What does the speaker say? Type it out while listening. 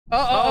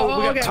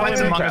Okay. Twins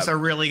among us are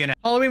really gonna.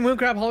 Halloween moon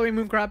crab. Halloween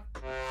moon crab.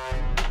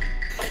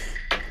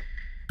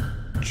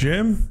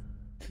 Jim,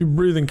 you're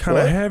breathing kind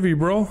of heavy,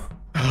 bro.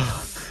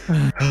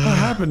 What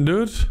happened,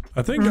 dude?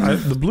 I think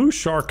the blue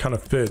shark kind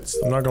of fits.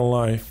 I'm not gonna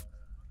lie.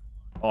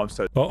 Oh, I'm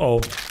so.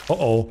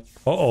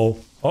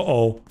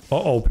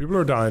 People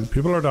are dying.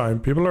 People are dying.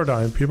 People are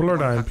dying. People are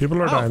dying.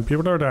 People are dying.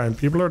 People are dying.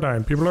 People are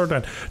dying. People are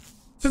dying.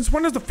 Since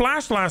when does the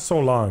flash last so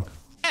long?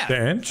 Yeah,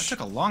 Dance? that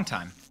took a long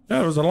time.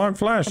 Yeah, it was a long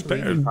flash.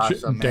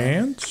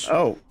 Dance?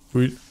 Oh.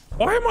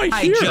 Why am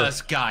I here? I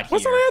just got here.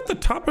 Wasn't I at the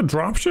top of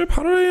dropship?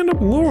 How did I end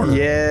up lower?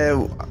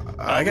 Yeah,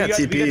 I got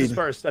TP'd. We got this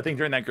first, I think,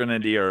 during that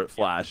Grenadier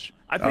flash.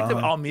 I picked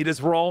up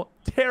Almeida's role.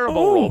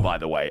 Terrible role, by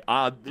the way.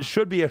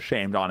 Should be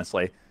ashamed,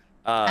 honestly.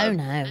 Oh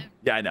no.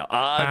 Yeah, I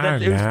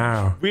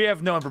know. We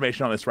have no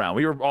information on this round.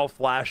 We were all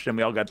flashed and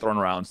we all got thrown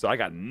around, so I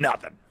got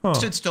nothing. I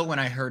stood still when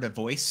I heard a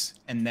voice,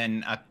 and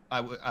then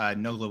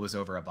Nogla was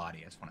over a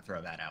body. I just want to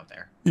throw that out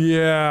there.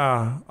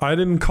 Yeah, I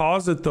didn't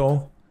cause it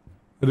though.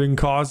 I didn't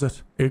cause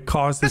it. It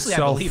caused itself.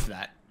 I believe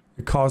that.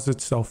 It caused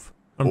itself.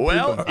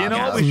 Well, you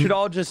know, we should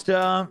all just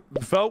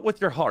vote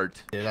with your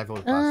heart. Did I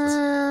vote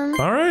pasta?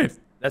 All right.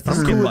 That's the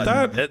skip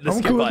button. The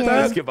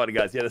skip button,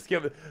 guys. Yeah, the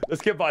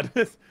skip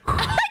button.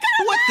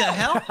 What the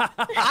hell?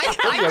 I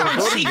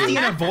found safety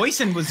in a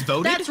voice and was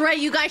voted. That's right.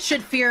 You guys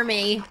should fear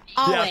me.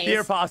 Always. Yeah,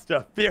 fear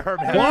pasta. Fear her,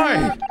 man.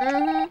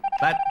 Why?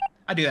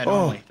 I do that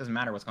normally. Doesn't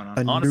matter what's going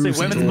on. Honestly,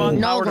 women's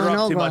month powered her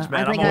up too much,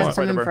 man. I think I have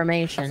some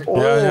information.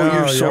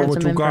 Yeah.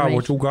 What you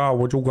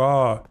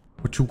got?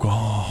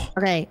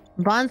 Okay,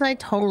 Bonsai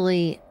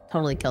totally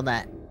killed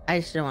that. I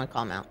just didn't want to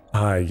call him out.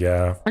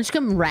 Yeah. I'm just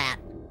gonna rat.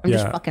 I'm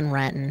just fucking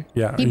ratting.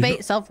 Yeah.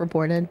 He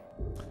self-reported.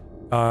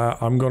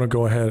 I'm gonna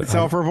go ahead.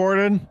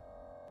 Self-reported?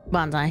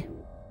 Bonsai.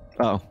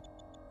 Oh.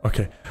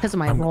 Okay. Because of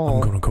my role.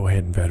 I'm gonna go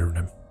ahead and veteran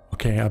him.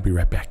 Okay, I'll be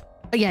right back.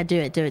 Oh, yeah, do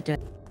it.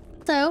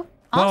 So,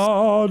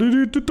 I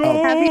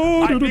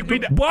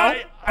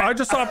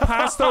just saw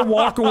Pasta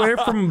walk away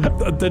from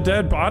the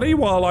dead body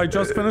while I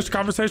just finished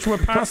conversation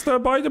with Pasta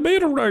by the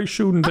beta ray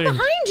shooting thing.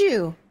 Behind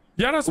you.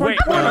 Yeah, that's my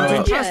point. I'm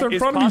seeing Pasta in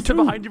front of me too.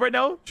 Behind you right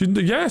now?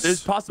 Yes.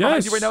 Is Pasta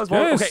behind you right now as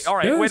well? Okay, all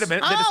right. Wait a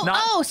minute.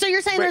 So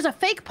you're saying there's a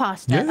fake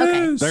pasta? Yes.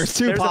 Okay. There's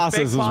two pastas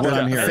is what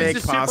I'm hearing. This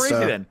is super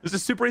easy then. This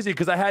is super easy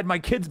because I had my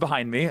kids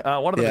behind me.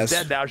 One of them is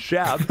dead now.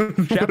 Shab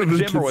and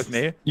Jim are with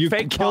me. You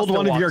killed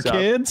one of your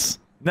kids?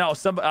 No,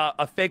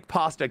 a fake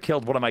pasta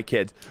killed one of my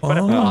kids. But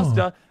if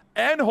Pasta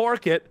and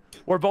Horkit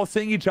were both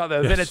seeing each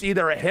other, then it's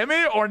either a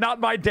Hemi or Not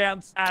My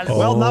Dance as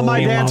well. Not My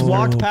Dance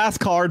walked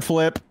past card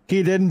flip.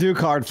 He didn't do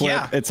card flip.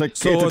 Yeah. It's a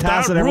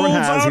task that everyone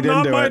has. He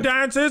didn't do it. Not My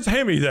Dance is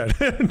Hemi then.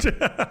 Thank you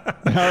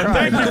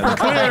for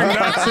clearing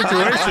that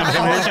situation,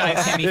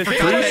 Hemi.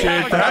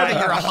 Appreciate that.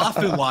 You're a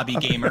Hafu lobby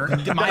gamer.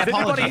 My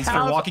apologies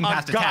for walking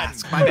past a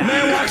task. My bad.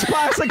 Man walks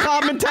past a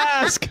common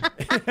task.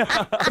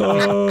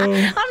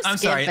 I'm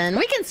skipping.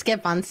 We can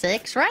skip on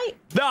 6, right?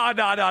 No.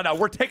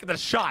 We're taking the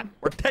shot.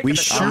 We're taking the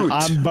shot. Shoot.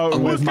 I'm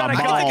voting with my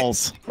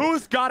balls.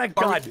 Who's got a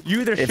gun? You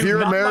either shoot if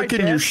you're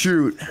American, you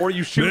shoot. Or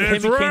you shoot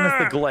Hemi King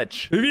as the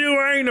glitch. If you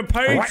ain't a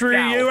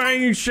patriot, you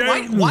ain't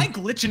shooting. Why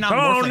glitching on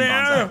Morphling,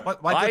 Bonza?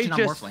 Why glitching on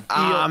Morphling?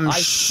 I'm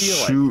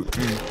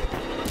shooting.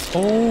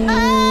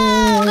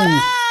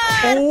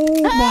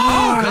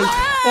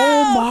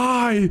 Oh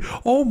my!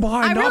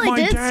 I Not really my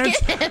did dance,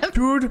 skip.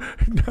 dude.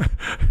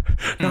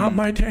 Not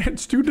my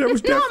dance, dude. That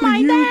was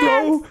definitely you,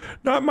 bro.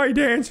 Not my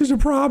dance. He's a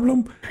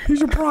problem.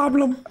 He's a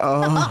problem.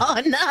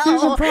 Oh no!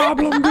 He's a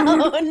problem, dude.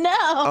 Oh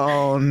no!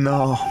 Oh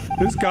no!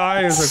 This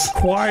guy is a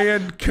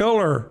quiet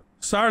killer,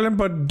 silent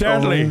but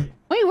deadly.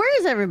 Wait, where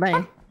is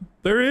everybody?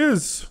 There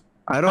is.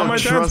 I don't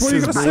trust what are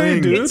you his gonna say,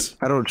 bling. dude?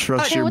 I don't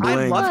trust your I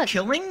bling. love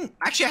killing.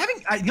 Actually,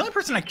 the only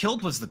person I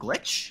killed was the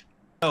glitch.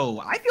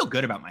 So I feel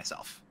good about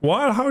myself.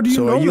 What? How do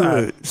you know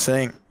that?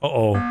 Saying?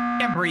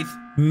 Can't breathe.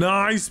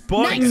 Nice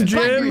button,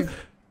 Jim.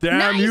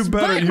 Damn, you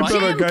better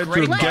get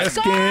your guess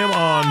game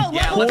on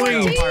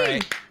point.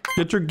 Right.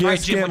 Get your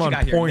guess game on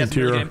point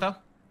here.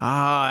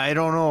 I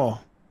don't know.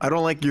 I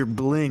don't like your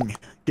bling.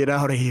 Get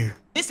out of here.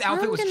 This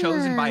outfit was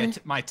chosen by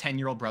my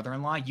 10-year-old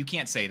brother-in-law. You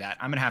can't say that.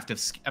 I'm gonna have to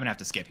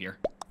skip here.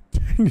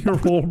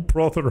 10-year-old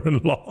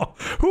brother-in-law.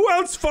 Who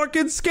else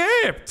fucking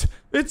skipped?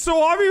 It's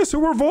so obvious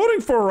who we're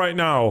voting for right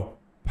now.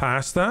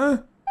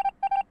 Pasta?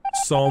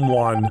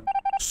 Someone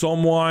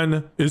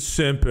is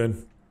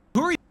simping.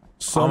 Who are you?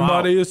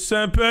 Somebody is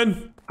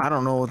simping. I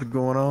don't know what's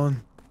going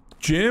on.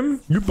 Jim,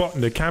 you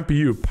button. It can't be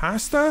you.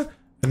 Pasta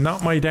and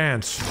Not My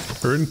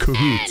Dance are in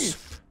cahoots.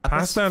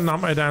 Pasta and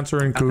Not My Dance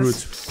are in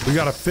cahoots. We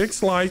gotta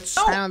fix lights.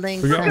 I don't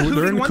think they're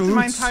in once cahoots. In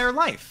my entire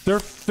life.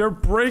 They're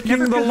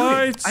breaking the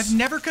lights. I've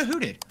never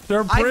cahooted.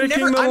 They're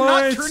breaking the lights. I'm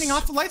not turning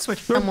off the light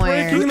switch. They're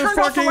breaking the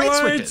fucking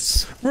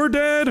lights. We're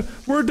dead.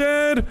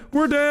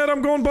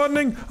 I'm going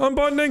buttoning. I'm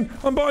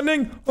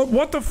buttoning. Oh,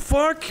 what the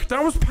fuck?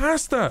 That was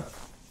Pasta.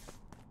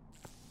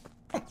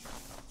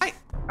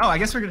 I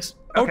guess we're gonna.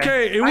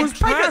 Okay, it was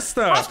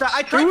Pasta.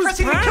 I tried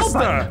pressing the kill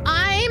button.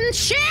 I'm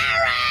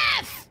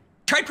Sheriff.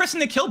 Tried pressing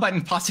the kill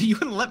button, Pasta. You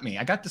wouldn't let me.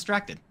 I got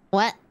distracted.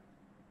 What?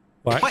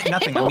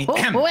 Nothing. I mean,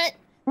 what?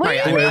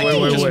 Sorry, I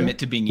admit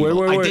to being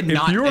evil. I did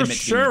not If you're admit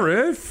to being evil.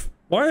 sheriff,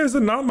 why is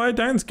it not my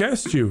dance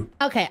guessed you?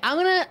 Okay, I'm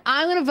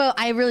gonna vote.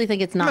 I really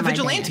think it's not I'm a my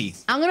vigilante.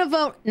 dance. I'm gonna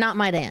vote not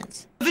my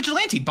dance.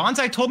 Vigilante.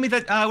 Bonsai told me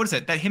that what is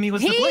it? That Himi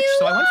was the glitch,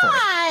 so I went for it.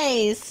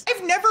 Lies.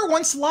 I've never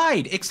once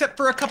lied, except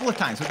for a couple of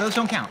times, but those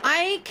don't count.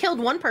 I killed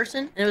one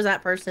person, and it was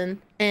that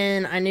person,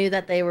 and I knew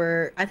that they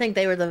were. I think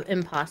they were the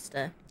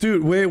imposter.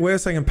 Dude, wait a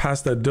second.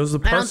 Past that, does the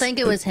I don't think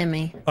it was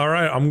Himi. All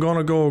right, I'm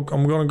gonna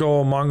go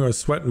Among Us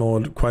sweat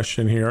mode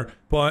question here,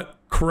 but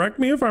correct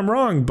me if I'm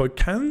wrong. But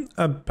can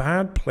a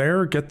bad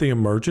player get the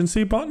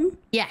emergency button?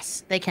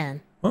 Yes, they can.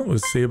 Well,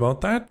 let's see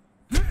about that.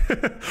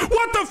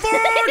 What the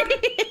fuck?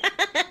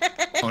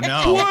 Oh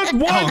no. What?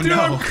 Oh, Dude, no.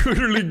 I'm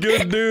clearly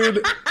good,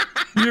 dude.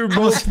 You're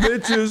both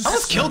bitches. I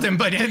almost killed him,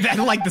 but I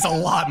like this a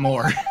lot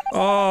more.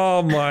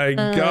 Oh my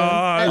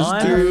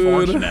gosh, dude.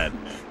 Unfortunate.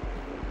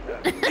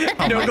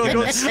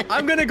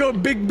 I'm gonna go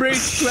big brain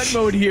sweat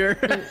mode here.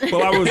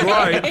 Well, I was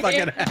right.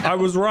 I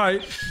was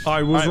right.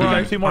 I was All right, we got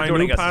right. two more I knew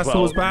joining us as pasta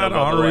well. was bad. Go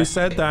I the already way.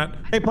 said that.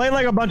 They played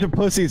like a bunch of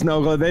pussies,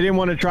 Nogla. They didn't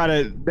want to try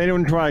to. They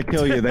didn't try to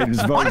kill you. They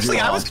just voted Honestly,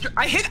 you I off. was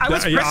pressing I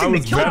the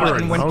was kill better.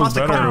 button when I was Pasta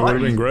better. It called would have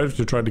button. been great if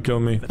you tried to kill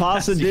me.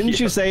 Pasta, didn't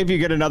you say if you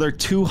get another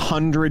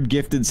 200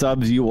 gifted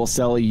subs, you will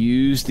sell a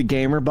used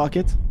gamer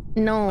bucket?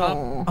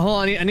 No. Hold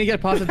on, I need to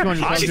get Pasta's 200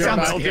 subs. She here,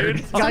 sounds guys. scared.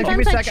 Guys, give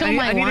me a Sometimes I second. chill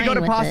I my need to go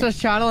to wine with Pasta's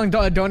channel and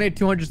donate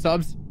 200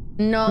 subs.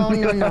 No.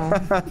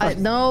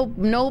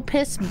 No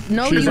piss.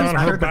 No She's use on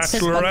her piss buckets.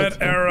 bachelorette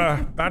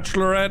era.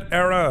 Bachelorette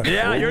era.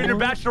 Yeah, you're in your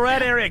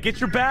bachelorette area. Get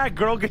your bag,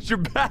 girl. Get your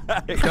bag.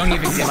 Don't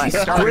even get me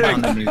started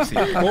on the news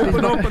here.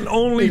 Open up an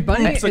only Hey,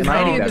 Bunny, poops am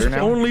I account. better now?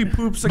 Only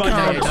poops Bunny,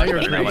 account. now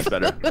you're Now much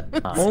better.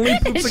 Only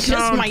poops It's just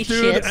account, my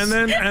dude.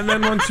 shits. And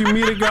then once you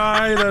meet a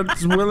guy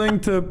that's willing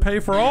to pay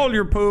for all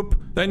your poop,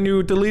 then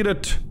you delete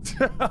it.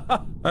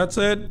 That's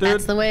it, dude.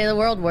 That's the way the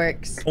world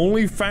works.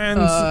 OnlyFans,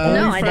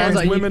 No, I OnlyFans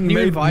don't. women You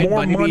made invite more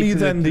Bunny money to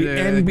than the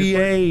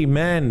NBA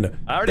men.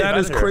 I already That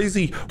is invited her.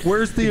 crazy.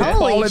 Where's the Holy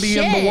equality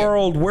in the shit.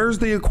 world? Where's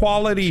the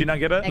equality? She not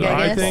get it? I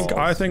guess.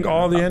 I think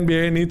all the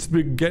NBA needs to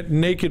be get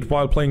naked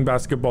while playing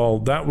basketball.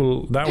 That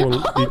will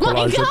Oh my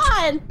equalize it.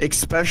 god!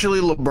 Especially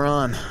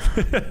LeBron.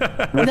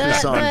 With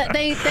his son.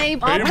 They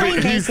all play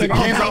naked. His and then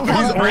they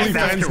OnlyFans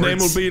afterwards. name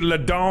will be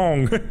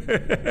Ladong.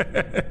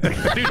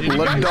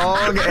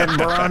 Dog and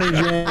Bronny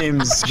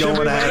James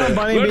going at it.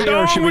 Bunny B,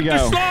 or should we with the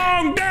go?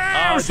 song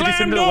down, Did you slam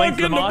send me the link dunk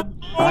to the in the mod?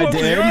 I ball of the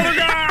did. other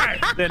guy.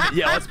 Then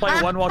yeah, let's play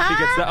one while she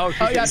gets that. Oh,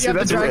 Oh, yeah, she you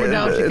have to drag her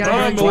down. She It's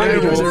can't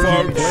unbelievable, He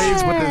folks.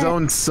 plays with his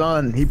own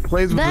son. He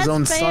plays with his That's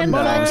own son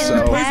now. fan-fucking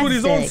So Plays with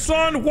his own Fantastic.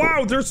 son.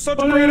 Wow, there's such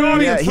a great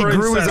audience he for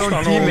grew his incest own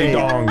on Only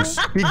teammate.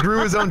 Dongs. he grew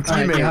his own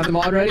Alright, you have teammate. them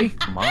all ready?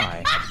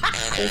 My.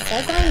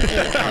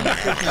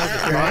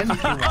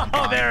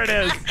 Oh, there it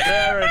is.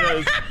 There it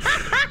is.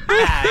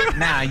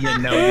 Now you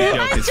know the joke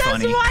I is just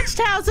funny. watched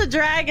House of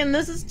Dragon.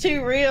 This is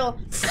too real.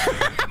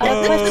 And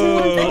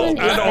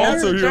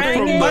also you're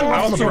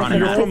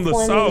from the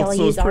south,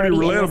 so it's pretty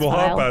relatable,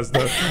 huh, Pastor?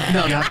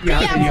 No, you have to.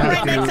 Yeah, we're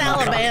right next to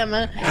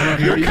Alabama.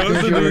 Your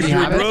cousin is your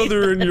have it?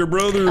 brother, and your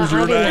brother is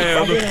your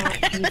dad.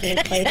 You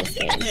didn't play this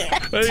game.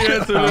 They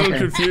had a little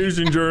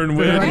confusion during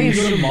I need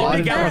to go to weddings. mod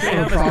and got stuff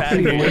it. for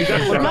property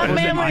away. My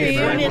family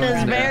reunion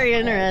is very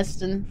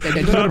interesting. I'll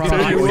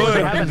tell you what,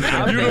 Haven't-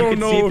 you I don't could see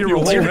know if if you're you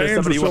hold related to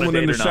hands with somebody you wanna someone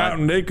in the date or shot not.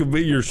 and they could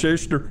be your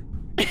sister.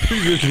 You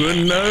just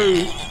wouldn't know.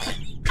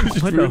 You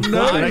just wouldn't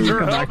I know. sure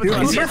hope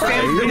it's Is your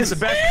family- He's the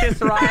best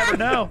kisser I ever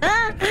know.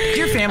 Is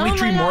your family Oh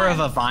tree my more God. of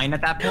a vine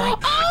at that point?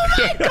 Oh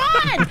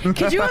my god!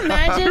 Could you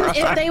imagine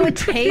if they would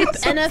tape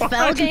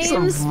NFL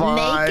games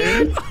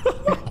naked?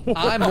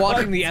 I'm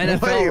watching the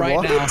NFL Wait, right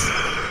what? now.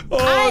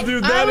 Oh,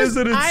 dude, that is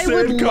an I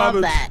would insane love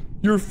comment. that.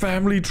 Your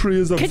family tree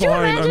is a Could you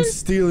vine. I'm imagine?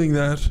 stealing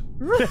that.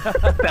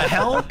 The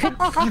hell?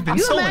 You've been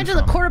You stolen imagine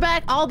from. the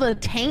quarterback, all the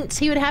taints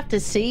he would have to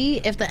see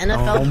if the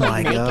NFL Oh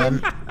my played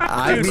naked. god.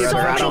 I'd be a So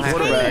proud many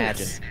quarterback.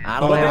 taints. I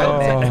don't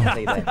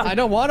know. I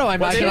don't want to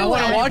imagine. I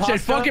want to watch it. Pasta?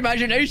 Fuck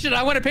imagination.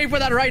 I want to pay for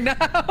that right now.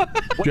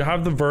 Do you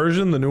have the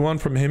version, the new one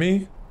from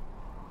Himi?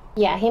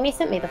 Yeah, Himi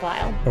sent me the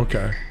file.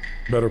 Okay.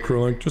 Better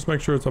crew link. Just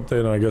make sure it's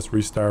updated and I guess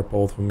restart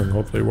both of them and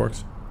hopefully it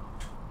works.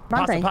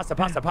 Pasta, Monte. pasta,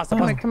 pasta, pasta,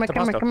 Come here, pasta. come here,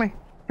 come here, come here.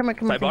 Come here,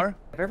 come here. Sidebar?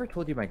 Have I ever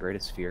told you my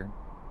greatest fear?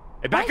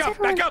 Hey, back Why is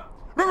up, back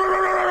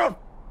everyone-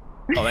 up!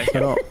 Oh,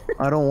 thanks.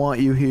 I don't want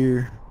you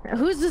here.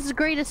 Who's this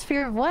greatest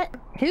fear of what?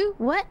 Who?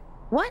 What?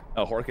 What?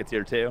 Oh, Horket's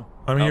here too.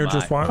 I'm Oh here my.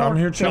 just I'm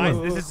here Guys,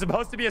 chilling. this is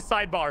supposed to be a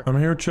sidebar. I'm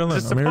here chilling.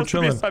 This is I'm here supposed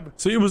to be a chilling. sub-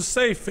 See, it was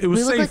safe. It was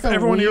We look safe. like a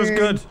Everyone here is weird-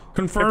 good.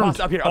 Confirmed.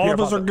 Pasta, up here, All up of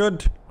here, us are pasta.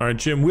 good. All right,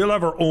 Jim. We'll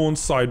have our own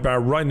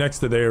sidebar right next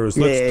to theirs.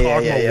 Let's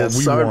talk about what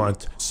we Side-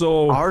 want.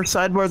 So, Our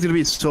sidebar is gonna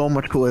be so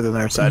much cooler than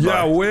their sidebar.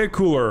 yeah, way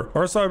cooler.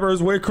 Our sidebar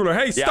is way cooler.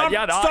 Hey, stop!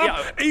 yeah, no, stop yeah.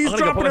 I'm gonna go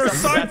eavesdropping put our us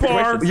in bad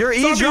sidebar. situations. You're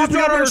Stop eavesdropping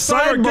on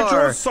our Get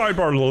your sidebar.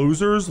 sidebar,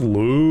 losers,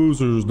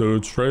 losers,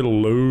 dude, straight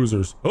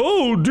losers.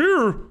 Oh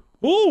dear.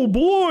 Oh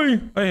boy!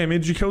 Hey, Amy,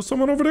 did you kill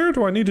someone over there?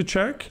 Do I need to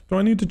check? Do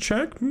I need to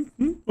check?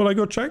 Will I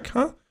go check?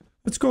 Huh?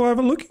 Let's go have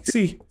a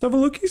looky-see. Let's have a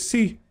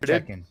looky-see.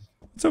 Checking.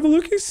 Let's have a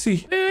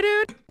looky-see.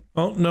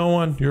 Oh, no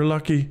one. You're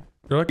lucky.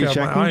 You're lucky I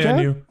have my eye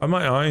on you. I have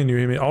my eye on you,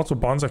 Amy. Also,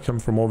 Bonza come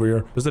from over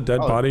here. There's a dead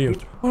body.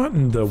 What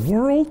in the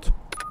world?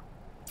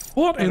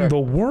 What in the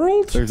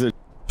world? There's a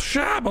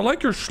Shab, I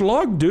like your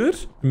slug,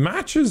 dude.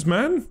 Matches,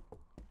 man.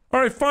 All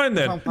right, fine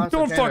then.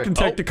 Don't fucking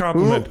take the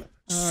compliment.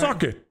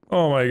 Suck it.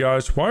 Oh my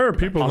gosh, why are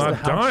people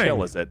not dying? How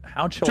chill is it?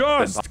 How chill?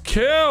 Just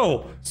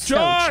kill.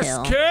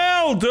 Just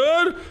kill,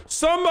 dude.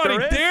 Somebody,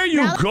 there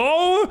you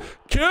go.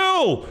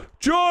 Kill.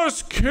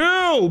 Just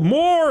kill.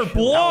 More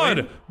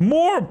blood.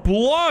 More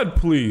blood,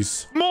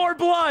 please. More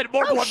blood.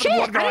 More blood. Shit,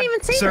 I didn't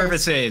even see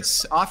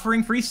Services.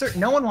 Offering free service.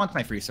 No one wants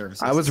my free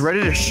services. I was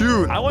ready to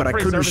shoot, but I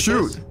couldn't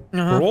shoot.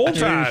 Roll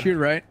tide. Shoot,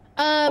 right?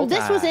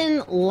 This was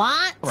in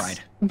lots,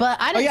 but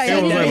I didn't see yeah,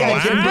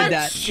 anything. Jim did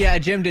that. Yeah,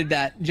 Jim did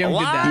that. Jim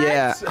did that.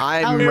 Yeah,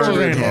 I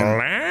murdered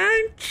him.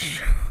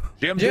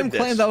 Jim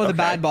claims that was a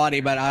bad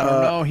body, but I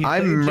don't know. I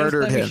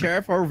murdered him.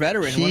 Sheriff or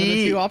veteran. One of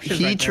the two options.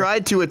 He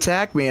tried to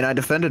attack me, and I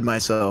defended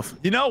myself.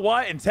 You know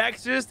what? In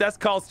Texas, that's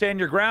called stand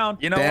your ground.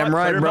 You know Damn what?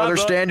 right, brother.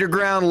 Stand your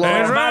ground, Law.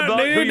 That's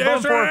right, dude.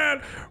 That's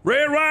right.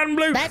 Red, white, and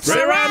blue. That's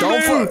Red, white,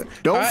 and blue.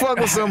 Don't fuck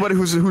with somebody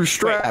who's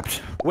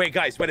strapped. Wait,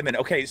 guys, wait a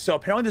minute. Okay, so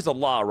apparently there's a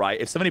law, right?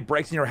 If somebody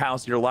breaks in your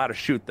house, you're allowed to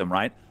shoot them,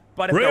 right?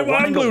 But if Red, they're running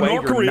white, and blue, away,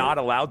 North you're Korea. not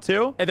allowed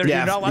to. And you're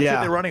not allowed to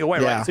if they're running away,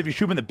 right? So if you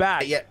shoot them in the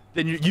back,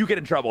 then you get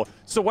in trouble.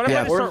 So what if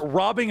I just start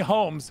robbing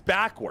homes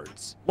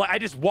backwards? Like I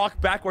just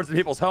walk backwards in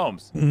people's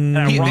homes. And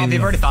I rob They've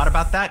them. already thought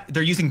about that.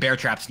 They're using bear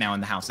traps now in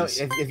the houses.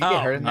 So if you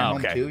get hurt in their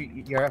home too,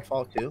 you're at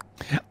fault too.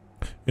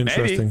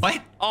 Interesting. Maybe.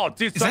 What? Oh,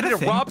 dude, so I need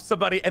to rob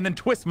somebody and then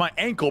twist my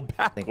ankle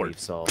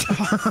backwards.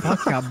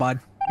 Fuck yeah, bud.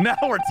 Now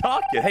we're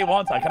talking. Hey,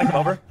 Wonton, can I come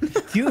over?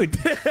 Dude.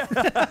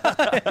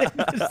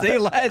 Say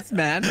less,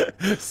 man.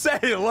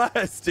 Say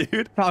less,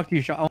 dude. Talk to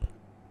you, Sean.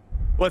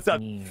 What's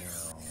up?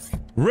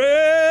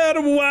 Red,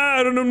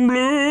 white, and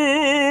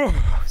blue.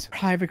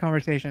 Private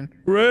conversation.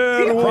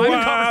 Red,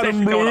 white,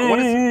 and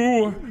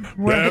blue.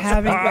 We're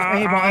having.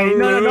 Hey, boy.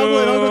 No,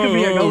 Nogla can be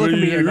here. Nogla can be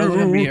here. Nogla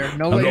can be here.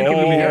 Nogla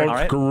can be here.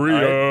 North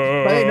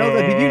Korea. Hey,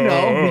 Nogla, did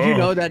you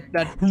know that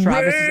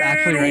Travis is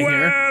actually right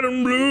here?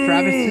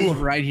 Travis is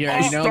right here.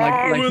 You know,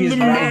 like he's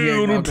right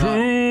here.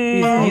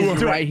 Nogla.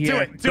 He's right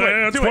here.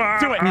 That's why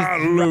I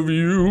love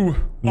you,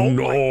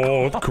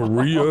 North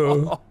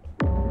Korea.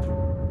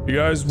 You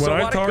guys, when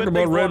I talk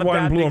about red,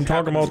 white, and blue, I'm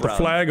talking about the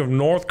flag of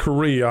North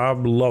Korea. I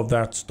love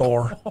that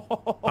star.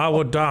 I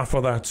would die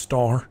for that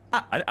star.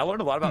 I learned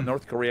a lot about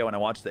North Korea when I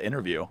watched the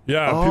interview.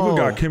 Yeah, people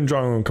got Kim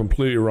Jong-un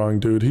completely wrong,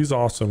 dude. He's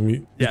awesome. He's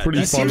pretty He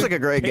funny. seems like a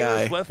great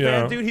guy. Swift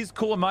fan, dude, he's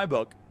cool in my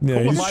book. Yeah,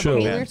 Cool in he's my chill.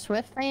 book, Taylor man.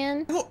 Swift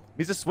fan.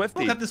 He's a Swiftie.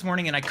 I woke up this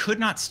morning and I could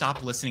not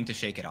stop listening to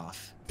Shake It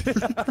Off.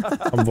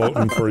 I'm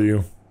voting for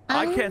you.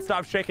 I can't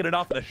stop shaking it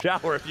off in the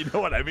shower, if you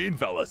know what I mean,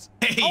 fellas.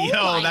 Hey,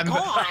 yo, that.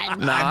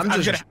 Nah,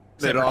 I'm just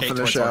it off in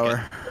the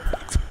shower.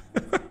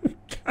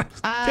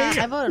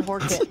 I voted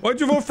Horkit. Why'd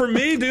you vote for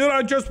me, dude?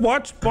 I just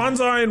watched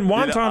Bonsai and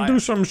Wonton do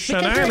some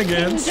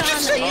shenanigans.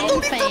 I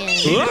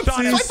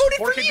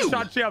voted for you.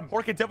 Shot Jim.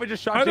 Horkit definitely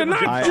just shot I Jim. did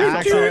not I shoot you.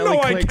 accidentally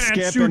No, I clicked can't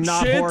skip shoot and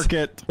not shit.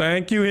 Horkit.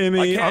 Thank you, Amy.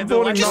 I I'm can't do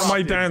voting it. not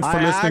my dance for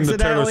I listening to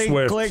Taylor accidentally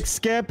Swift. clicked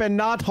skip and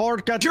not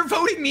Horkit. You're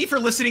voting me for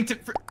listening to.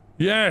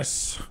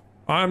 Yes.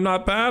 I'm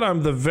not bad.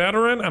 I'm the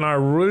veteran, and I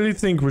really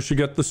think we should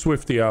get the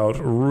Swiftie out.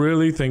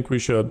 Really think we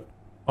should.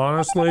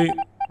 Honestly,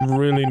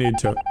 really need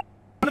to.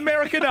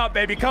 American up,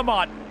 baby. Come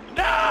on.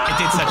 No! I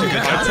did such a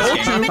good job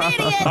this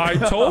game. I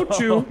told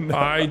you.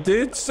 I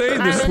did say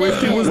the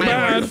Swiftie was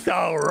bad.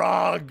 So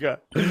wrong.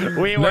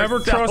 We Never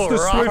were so trust the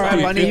wrong.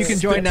 Swiftie. Bunny, you It's can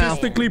join now.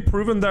 statistically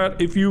proven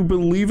that if you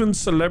believe in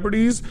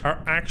celebrities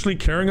are actually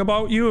caring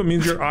about you, it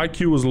means your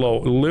IQ is low.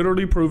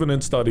 Literally proven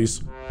in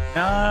studies.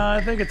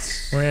 I think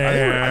it's.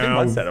 I think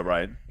Bud said it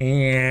right.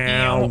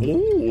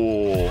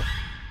 Ooh.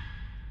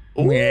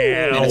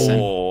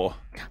 Ooh.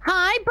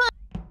 Hi,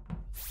 bud.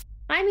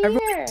 I'm here.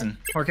 Listen,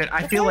 Horkit,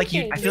 I feel like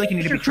you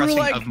need to be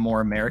trusting of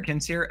more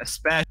Americans here,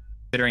 especially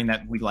considering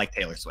that we like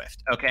Taylor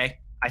Swift. Okay,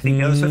 I think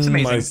Taylor Swift's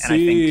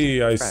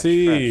amazing. I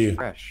see.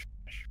 Fresh.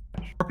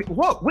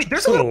 Whoa, wait,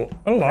 there's a little.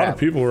 A lot of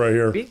people right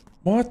here. Speak?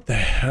 What the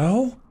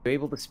hell? You're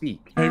able to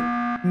speak.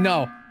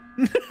 No.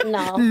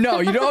 No. No,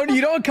 you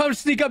don't come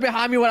sneak up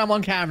behind me when I'm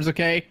on cams,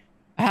 okay?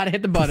 I had to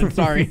hit the button,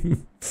 sorry. Maybe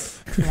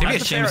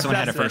it's shame someone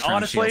had a first round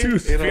Honestly,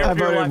 shield. I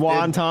voted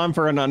Wonton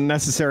for an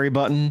unnecessary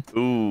button.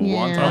 Ooh, Yeah.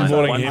 Wonton. I'm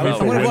voting him One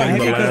for vote. I'm gonna vote winning him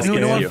the because last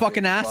no one game.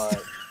 fucking asked.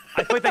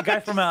 I put that guy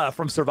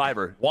from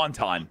Survivor.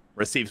 Wonton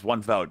receives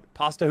 1 vote.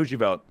 Pasta, who'd you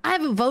vote? I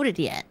haven't voted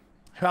yet.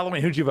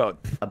 Halloween, who'd you vote?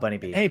 A bunny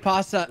bee. Hey,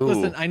 Pasta, Ooh.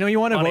 listen, I know you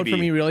want to Bunny vote for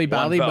bee. me really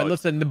badly, One but vote.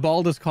 listen, the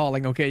bald is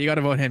calling, okay? You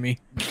gotta vote Hemi.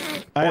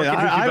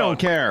 I don't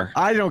care.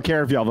 I don't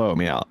care if y'all vote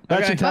me out. That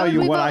Okay. should tell Why would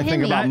you we what vote I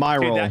think him about out? my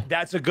Dude, role.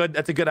 that's a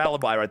good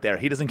alibi right there.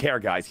 He doesn't care,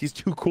 guys. He's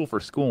too cool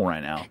for school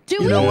right now. Do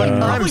You we? know what? I'm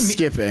Probably me-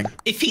 skipping.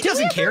 If he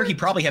doesn't care, he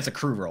probably has a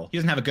crew role. He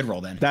doesn't have a good role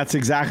then. That's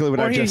exactly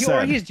what I just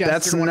said.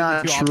 That's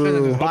not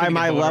true. By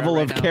my level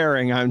of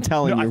caring, I'm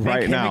telling I you think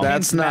right Hemi now. King's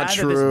That's not mad that This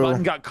true.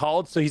 button got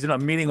called, so he's in a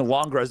meeting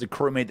longer as a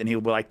crewmate than he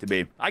would like to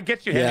be. I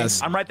get you, Hemi.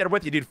 Yes. I'm right there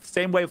with you, dude.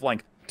 Same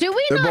wavelength. Do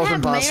we They're not both have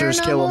imposters.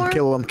 mayor no Kill more? him,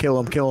 kill him, kill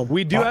him, kill him.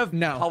 We do have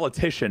no.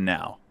 politician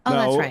now. Oh,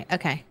 that's right.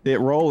 Okay. It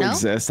roll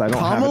exists. I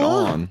don't have it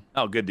on.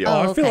 Oh, good deal.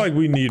 I feel like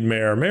we need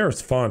Mayor.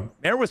 Mayor's fun.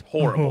 Mayor was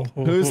horrible.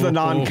 Who's the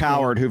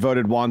non-coward who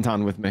voted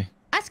wonton with me?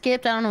 I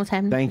skipped. I don't know what's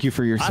happening. Thank you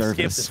for your service. I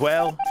skipped as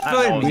well.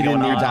 We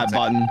didn't need that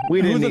button.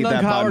 We didn't need that button.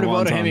 Who's the non-coward who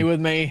voted Hemi with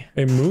me?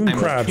 A moon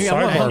crab.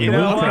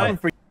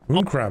 Sidebar.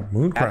 Moon crab.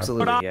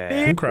 Absolutely.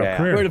 Yeah. Moon crab.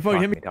 Come here. Where the fuck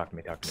Hemi? Talk to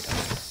me.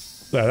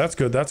 Yeah, that's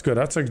good. That's good.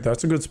 That's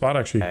a good spot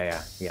actually.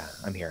 Yeah.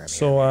 I'm here.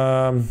 So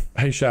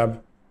hey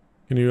Shab,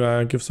 can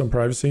you give some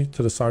privacy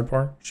to the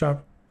sidebar, Shab?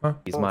 Huh?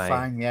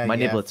 My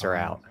niblets are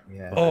out.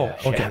 Yeah. Oh,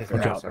 okay.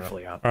 They're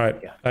fully out. All right.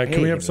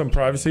 Can we have some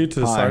privacy to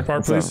the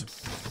sidebar, please?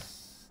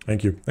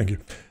 Thank you.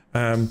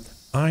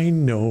 I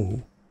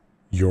know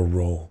your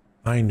role.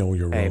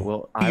 Hey,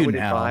 well, I would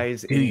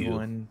advise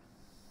anyone.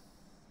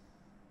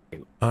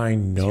 I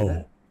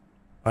know.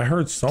 I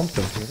heard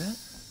something.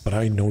 But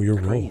I know your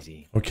role.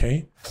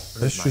 Okay?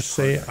 Let's just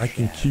say I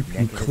can keep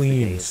you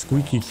clean,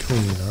 squeaky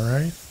clean,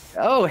 alright?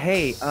 Oh,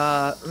 hey,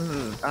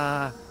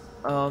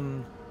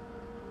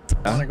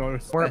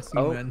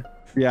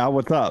 Yeah,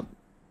 what's up?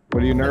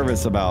 What are you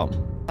nervous about?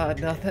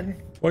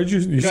 Nothing. Why did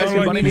you sound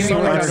like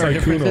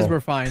Sykkuno. We're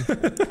fine.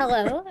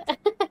 Hello.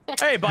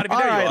 Hey, buddy. All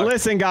right,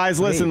 listen, guys.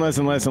 Listen. I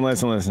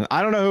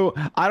don't know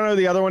who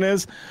the other one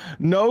is.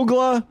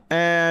 Nogla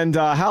and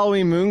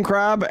Halloween Moon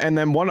Crab, and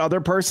then one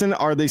other person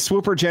are the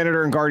Swooper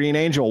Janitor and Guardian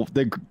Angel.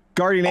 The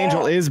Guardian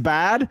Angel is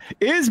bad.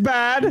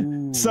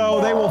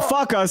 So they will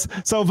fuck us.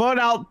 So vote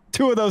out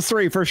 2 of those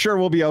 3 for sure.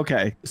 We'll be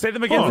okay. Say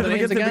them again.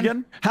 Say them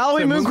again.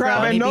 Halloween Moon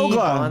Crab and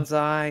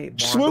Nogla.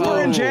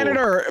 Swooper and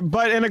Janitor,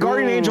 and a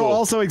Guardian Angel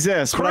also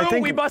exists. Crew, but I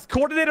think we must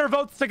coordinate our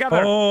votes together.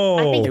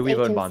 I think we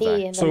vote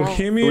Bonsai. So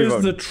Hemi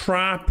is the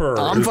trapper.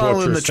 I'm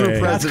following the true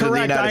that's president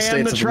correct. of the United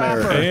States of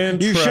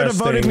America. You should have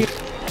voted me.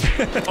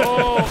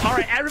 Oh, all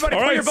right, everybody.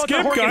 All right,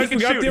 skip, guys. We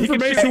got the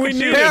information we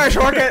need. There,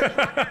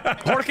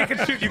 Horky can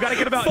shoot. You gotta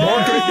get him out.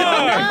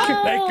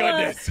 Thank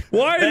goodness.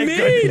 Why me,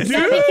 dude?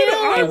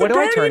 I'm what do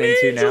I turn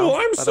into now?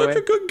 I'm such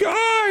a good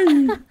guy.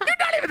 You're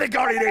not even the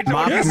Guardian Angel.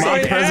 My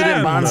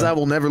president Bonsai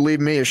will never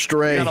lead me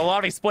astray. You got a lot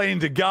of explaining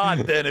to God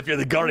then if you're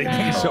the Guardian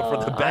Angel for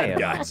the bad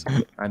guys.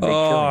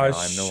 Oh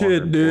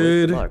shit,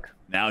 dude.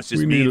 Now it's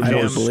just we me need and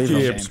more Jim.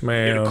 skips,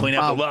 man. Clean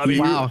up the lobby.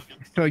 Wow.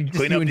 So you just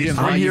Clean up these.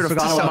 I'm here to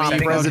follow my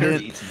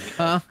president.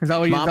 Huh? Is that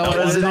what you thought?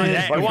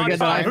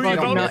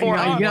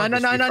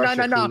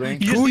 No.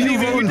 Who you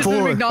voting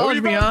for?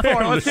 Acknowledge me, huh?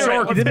 You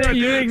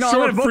didn't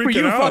acknowledge vote for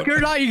you,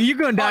 fucker. Now you're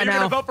gonna die now. You're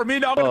gonna vote for me?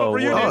 No, I'm gonna vote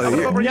for you. I'm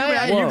gonna vote for you.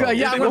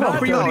 Yeah, I'm gonna vote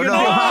for you. You're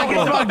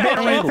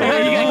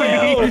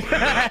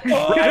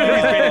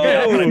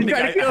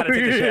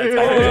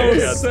That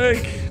was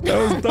sick. That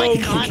was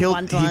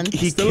dope.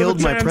 He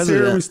killed my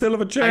president. We still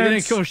have a chance. I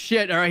didn't kill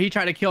shit. All right, he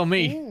tried to kill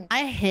me.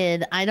 I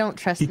hid. I don't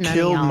trust He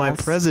killed my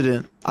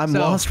president. I'm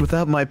lost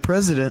without my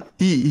president.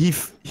 He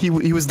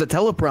was the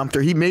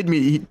teleprompter. He made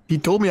me. He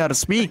told me how to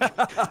speak.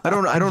 I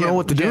don't know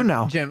what to do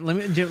now. Jim,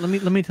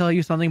 let me tell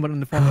you something, but in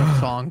the form of a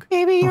song.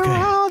 Baby, you're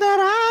all that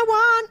I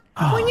want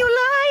when you're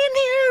lying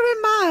here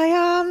in my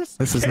arms.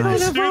 This is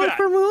nice. I'm gonna vote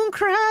for Moon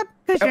Crab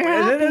because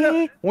you're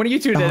No. One of you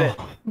 2 did it.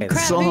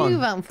 Crab, who are you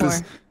voting for?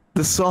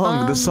 The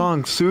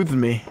song soothed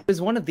me. There's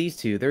one of these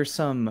 2. There's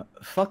some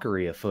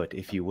fuckery afoot,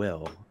 if you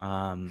will.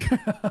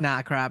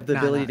 Nah, Crab. The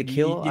ability to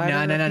kill. No.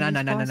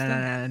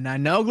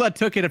 Nogla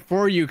took it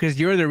for you because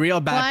you're the real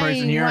bad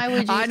person here.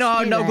 I know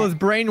how Nogla's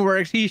brain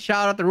works. He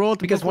shot out the rule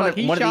because one of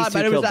these shot,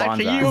 but it was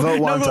actually you.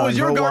 Nogla was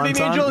your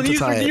guardian angel, and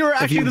you were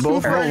actually the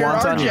spoofer.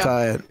 You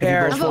tie it. If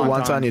you vote for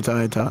wonton, you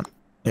tie it.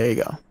 There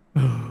you go.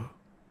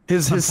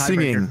 His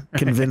singing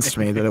convinced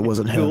me that it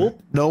wasn't him. Cool.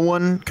 No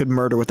one could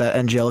murder with that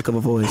angelic of a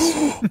voice.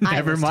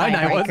 Never mind,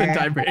 I wasn't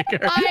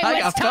tiebreaker.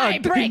 I was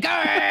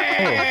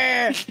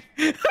tiebreaker.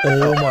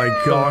 Oh my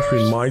gosh,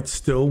 we might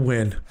still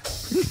win.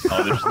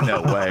 Oh, there's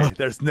no way.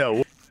 There's no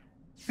way.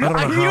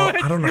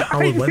 I don't know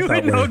how it went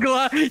that way.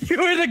 Nogla, you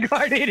were the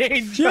guardian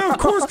angel. Yeah, of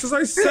course, because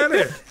I said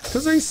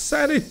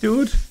it.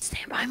 Dude.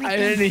 Stand by me. I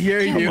didn't hear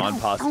you. Come on,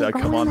 Pasta.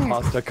 Come on,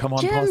 Pasta. Come on,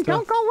 Jim, Pasta.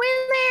 don't go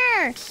in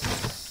there.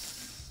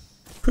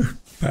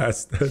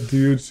 Pasta,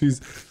 dude. She's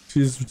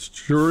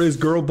sure is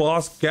girl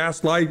boss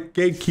gaslight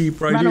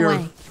gatekeep right Run here.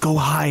 away. Go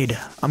hide.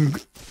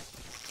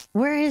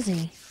 Where is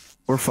he?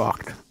 We're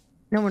fucked.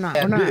 No, we're not.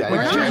 We're not.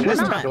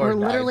 We're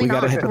literally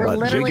not. We gotta hit the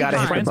button. We gotta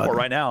hit the Transport button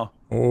right now.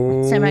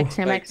 Oh. Stand back.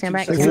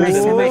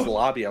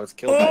 Lobby, I was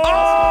killed.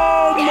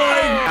 Oh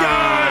my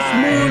gosh,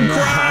 Moon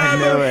Crab! I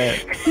knew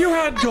it. You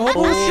had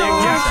double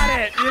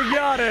shots. You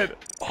got it.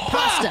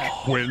 Pasta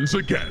wins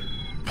again.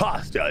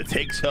 Pasta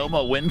takes home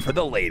a win for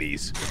the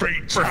ladies.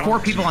 For 4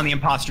 people on the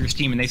imposters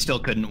team, and they still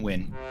couldn't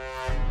win.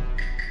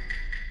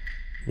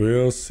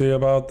 We'll see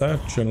about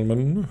that,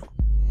 gentlemen.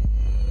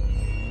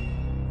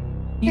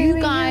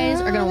 You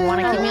guys are gonna want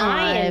to keep me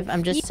alive.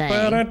 I'm just saying.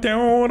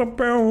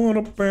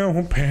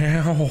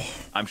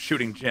 I'm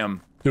shooting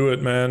Jim. Do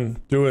it, man.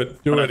 Do it.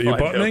 Are you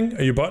buttoning?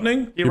 Are you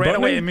buttoning? He ran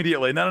away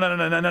immediately. No.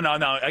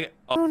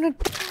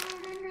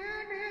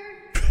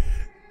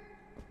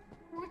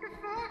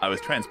 I was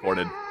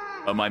transported,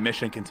 but my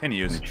mission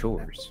continues.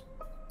 Chores.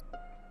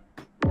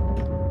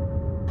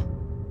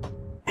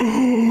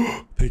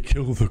 They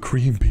kill the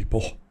cream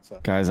people.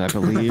 Guys, I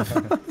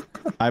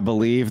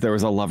believe there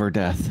was a lover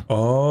death.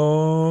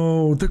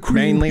 Oh, the cream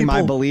Mainly people.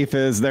 my belief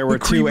is there were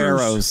 2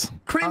 arrows.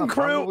 Cream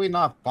crew. Probably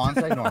not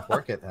Bonsai North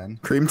work it then.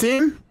 Cream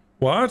team?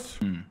 What?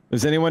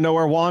 Does anyone know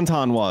where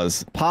Wonton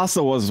was?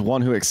 Pasta was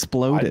one who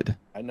exploded.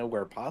 I know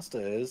where Pasta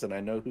is, and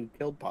I know who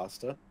killed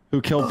Pasta.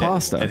 Who killed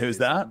Pasta? And who's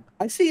that?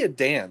 I see a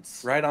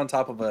dance right on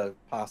top of a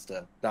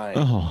Pasta dying.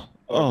 What?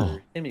 Oh.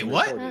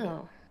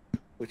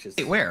 Which is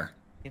where?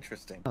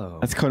 Interesting.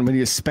 That's when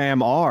you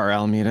spam R,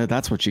 Alameda.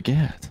 That's what you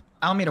get.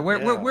 Alameda, where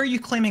are you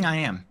claiming I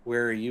am?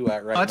 Where are you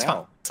at right that's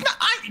now?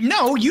 Fine.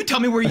 No, you tell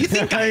me where you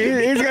think I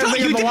am. He's gonna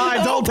think of a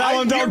lie. Don't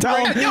tell him. Don't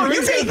tell him. No,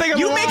 you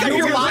make up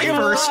your lie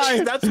first.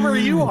 That's where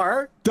you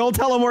are. Don't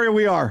tell him where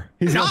we are.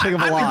 He's gonna think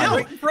of a lie. No,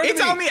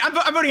 it's Alameda.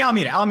 I'm voting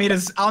Alameda.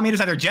 Almeda's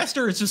either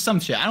jester or it's just some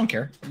shit. I don't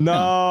care.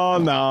 No,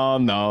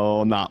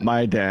 not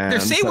my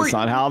dance. That's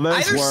not how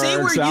this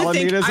works.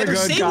 Alameda's a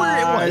good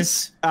guy.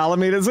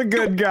 Alameda's a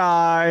good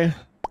guy.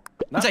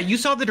 You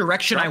saw the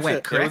direction I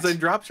went, correct? It was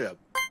in dropship.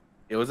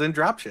 It was in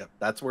dropship.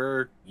 That's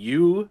where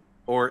you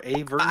or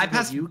a version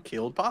of you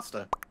killed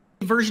Pasta.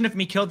 Version of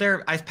me killed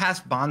there. I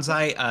passed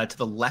Bonsai to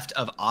the left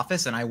of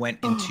office, and I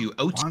went into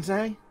OT.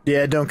 Bonsai?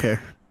 Yeah, don't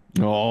care.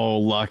 Oh,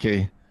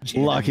 lucky.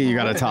 Lucky you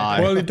got a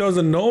tie. Well, he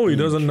doesn't know. He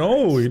doesn't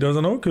know. He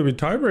doesn't know. Could be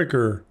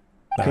tiebreaker.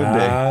 Could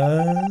be.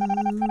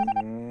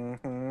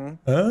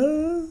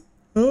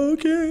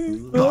 Okay.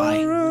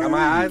 Right. Got my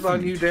eyes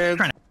on you,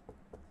 Dan.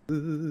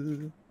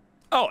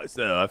 Oh,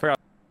 so I forgot.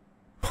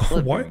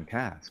 Why?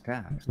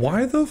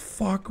 Why the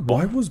fuck?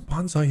 Why was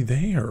Bonsai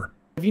there?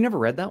 Have you never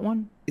read that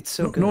one? It's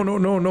so good.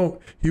 No.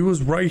 He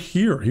was right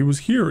here. He was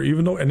here,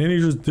 even though, and then he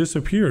just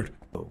disappeared.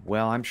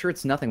 Well, I'm sure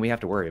it's nothing we have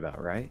to worry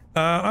about, right?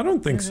 I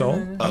don't think so.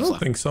 I don't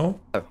think so.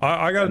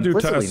 I gotta do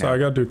tests. I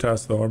gotta do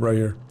tests though. I'm right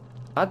here.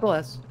 God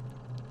bless.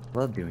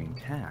 Love doing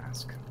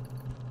tasks.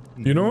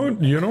 You know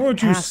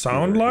what you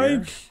sound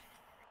like?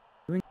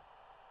 Oh,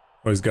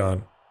 he's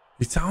gone.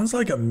 He sounds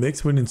like a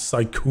mix between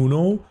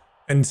Sykkuno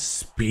and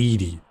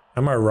Speedy.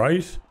 Am I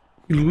right?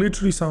 He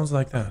literally sounds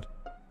like that.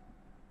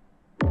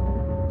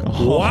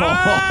 What?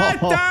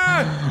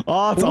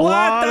 Oh, it's a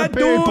lot of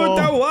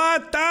people.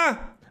 What?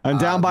 I'm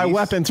down by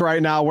weapons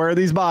right now. Where are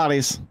these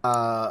bodies?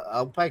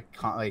 Up by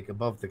like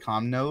above the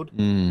comm node.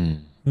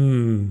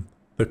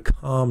 The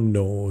comm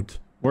node.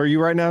 Where are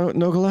you right now,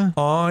 Nogla?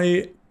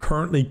 I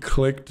currently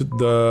clicked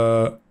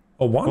the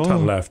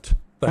Wonton left.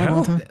 The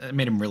hell? That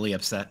made him really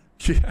upset.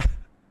 Yeah.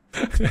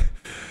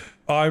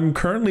 I'm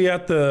currently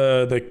at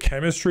the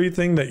chemistry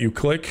thing that you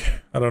click.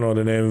 I don't know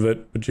the name of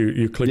it, but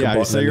you click a button.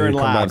 Yeah, so you're in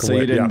lab, so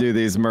you didn't do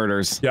these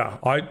murders. Yeah,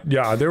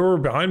 they were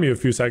behind me a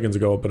few seconds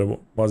ago, but it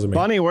wasn't me.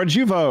 Bunny, where'd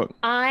you vote?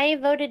 I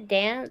voted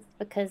dance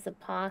because of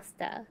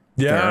Pasta.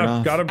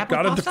 Yeah,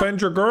 gotta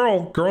defend your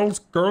girl. Girls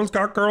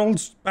got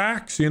girls'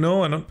 backs, you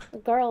know. And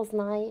girls'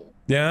 night.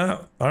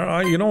 Yeah, all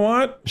right. You know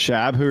what?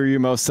 Shab, who are you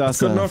most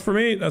sus of? That's good enough for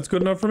me. That's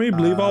good enough for me.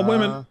 Believe all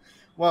women.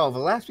 Well, the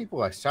last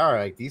people I saw,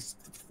 like these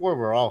 4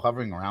 were all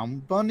hovering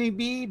around Bunny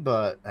B,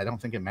 but I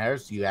don't think it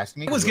matters. You asked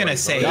me. I was gonna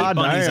say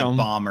Bunny's a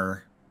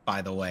bomber,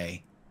 by the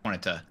way.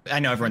 I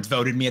know everyone's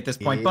voted me at this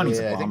point. Bunny's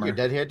a bomber. I think you're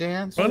dead here,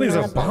 Dan. Bunny's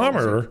a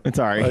bomber. It's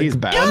alright. He's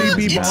bad.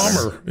 Bunny B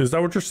bomber. Is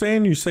that what you're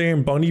saying? You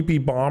saying Bunny B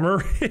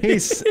bomber?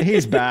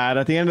 he's bad.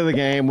 At the end of the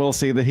game, we'll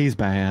see that he's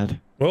bad.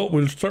 Well,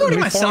 we'll certainly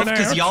myself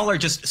because y'all are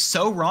just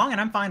so wrong,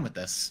 and I'm fine with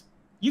this.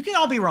 You can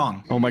all be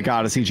wrong. Oh my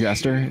God, is he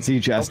Jester? Is he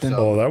Justin?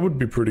 Oh, that would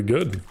be pretty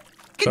good.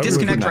 You can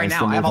disconnect right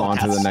now. I have all the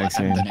tests left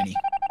than any.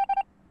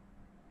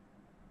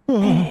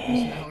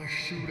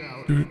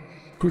 Dude,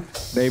 quick.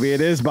 Maybe it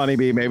is Bunny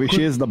B. Maybe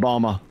she is the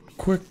bomber.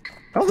 Quick.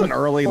 That was an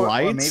early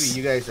lights. Or maybe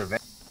you guys are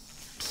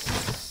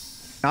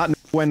not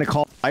when to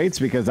call lights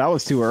because that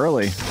was too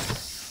early.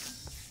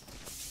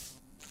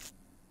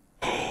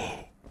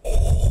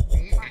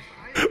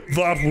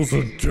 That was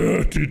a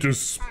dirty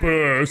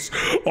disperse.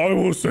 I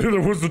will say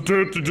that was a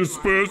dirty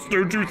disperse.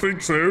 Don't you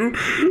think so?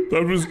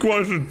 That was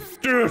quite a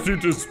dirty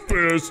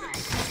disperse.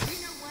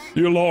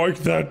 You like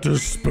that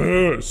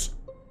disperse?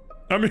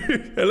 I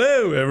mean,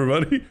 hello,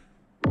 everybody.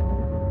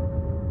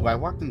 Well, I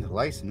walked into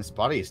Lights and this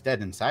body is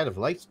dead inside of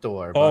Light's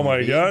door. Oh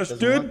my gosh,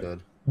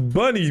 dude.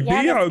 Bunny B,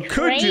 how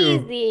could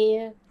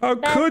you? How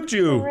could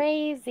you?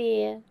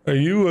 Crazy. Are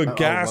you a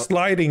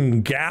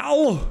gaslighting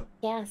gal?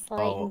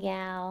 Gaslighting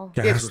gal.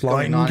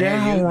 Gaslighting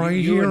gal right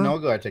here. You and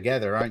Nogla are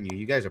together, aren't you?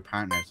 You guys are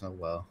partners. Oh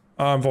well.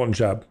 I'm voting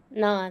Shab.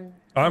 None.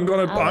 I'm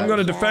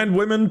gonna defend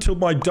women till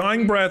my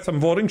dying breath. I'm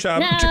voting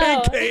Shab. No.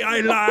 JK, I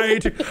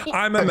lied.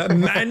 I'm a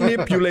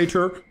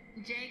manipulator.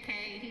 JK,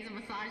 he's a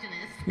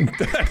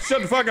misogynist.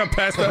 Shut the fuck up,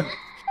 Pasta.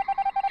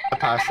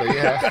 Pasta,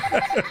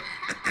 yeah.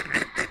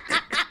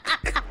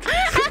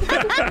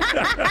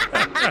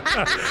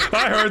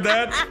 I heard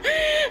that.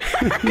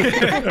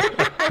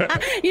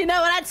 You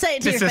know what? I'd say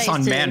it to your face,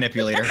 on too.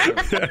 manipulator.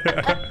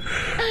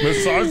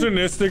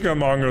 Misogynistic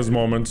Among Us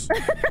moments. You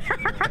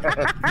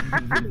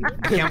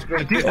said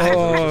that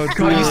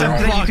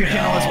you could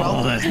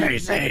channel as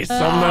well.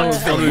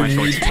 Someone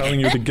was telling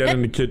you to get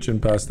in the kitchen,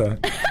 Pasta.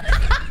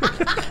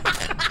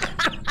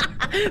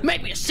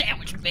 Make me a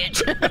sandwich,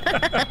 bitch.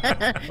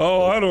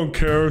 Oh, I don't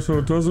care, so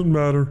it doesn't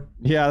matter.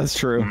 Yeah, that's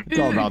true. It's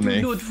all about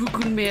me.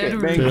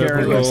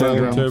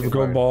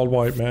 Typical bald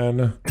white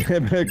man.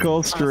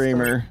 Typical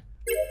streamer.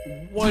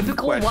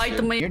 Typical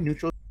white man. You're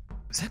neutral.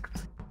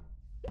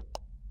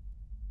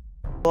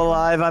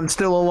 Alive. I'm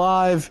still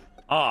alive.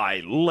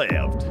 I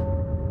lived.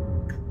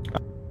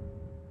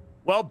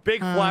 Well, big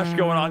flash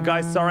going on,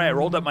 guys. Sorry, I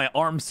rolled up my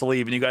arm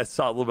sleeve, and you guys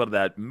saw a little bit of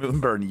that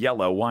moonburn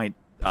yellow white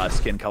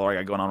skin color I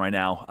got going on right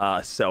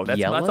now. So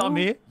that's on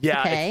me.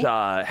 Yeah,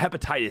 it's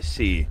hepatitis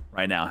C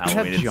right now.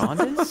 Halloween. You have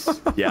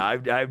jaundice? Yeah,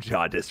 I have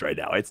jaundice right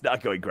now. It's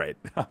not going great.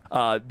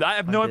 I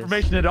have no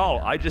information at all.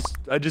 I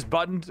just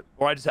buttoned,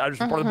 or I just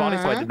reported the body,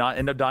 so I did not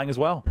end up dying as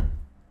well.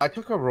 I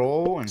took a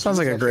roll, and sounds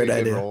like a great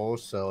idea. Roll,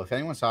 so if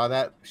anyone saw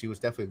that, she was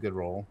definitely a good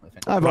roll.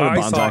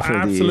 I saw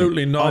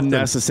absolutely nothing.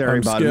 Unnecessary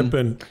button.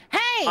 Skipping.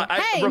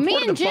 Hey,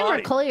 me and Jim were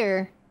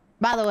clear.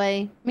 By the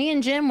way, me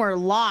and Jim were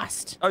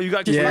lost. Oh, you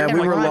got we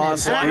were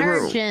lost. I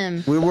heard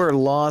Jim. We were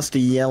lost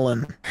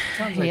yelling.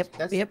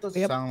 That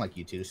doesn't sound like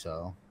you two,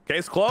 so.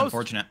 Case closed.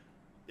 Unfortunate.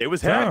 It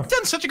was hacked. You've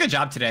done such a good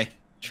job today.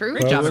 True.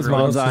 Great job,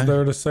 everyone. What else is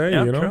there to say,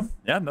 you know? True.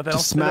 Yeah, nothing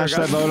else. Smash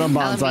that vote on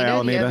Bonsai,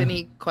 Alameda. Do you have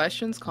any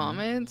questions,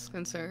 comments,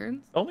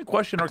 concerns? The only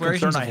question or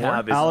concern I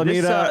have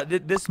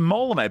is this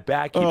mole on my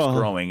back keeps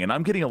growing, and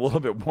I'm getting a little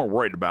bit more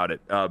worried about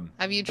it.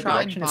 Have you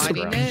tried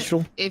biting it?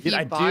 If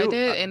you bite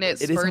it and it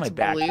spurts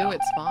blue,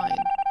 it's fine.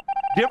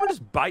 Do you ever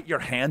just bite your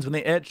hands when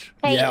they itch?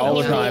 Hey, yeah, all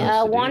the time.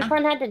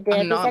 Wonton had to dip.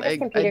 I'm He not said his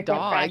computer kept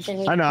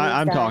crashing. I know.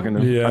 I'm talking to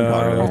him. Yeah,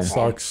 that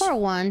sucks. Poor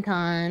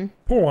Wonton.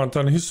 Poor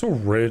Wonton. He's so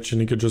rich,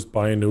 and he could just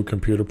buy a new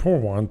computer. Poor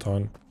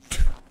Wonton.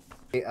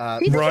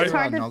 Right?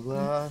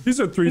 He's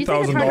a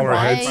 $3,000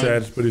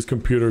 headset, but his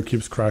computer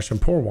keeps crashing.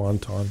 Poor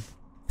Wonton.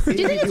 Do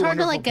you think it's hard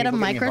to like get a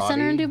micro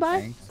center in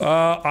Dubai?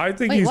 I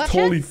think he's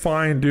totally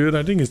fine, dude.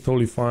 I think he's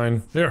totally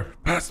fine. Here,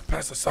 pass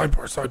the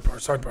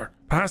sidebar.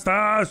 Pass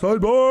that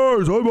sidebar. Oh,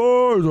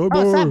 sidebar.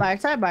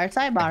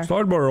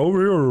 Sidebar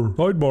over here.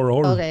 Sidebar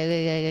over.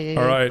 Okay.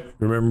 All right.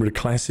 Remember the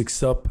classic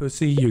sub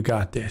pussy? You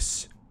got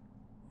this.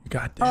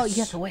 Oh,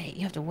 you have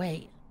to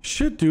wait.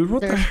 Shit, dude.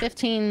 What There's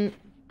 15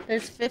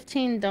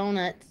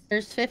 donuts.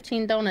 There's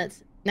 15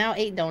 donuts. Now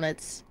 8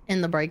 donuts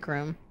in the break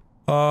room.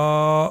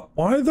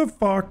 Why the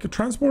fuck?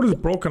 Transport is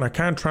broken. I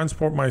can't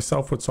transport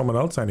myself with someone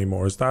else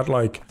anymore. Is that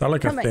like a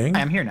thing?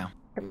 I'm here now.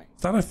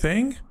 Is that a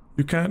thing?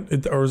 You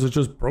can't, or is it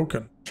just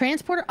broken?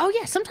 Transporter? Oh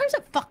yeah, sometimes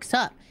it fucks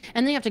up,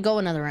 and then you have to go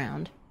another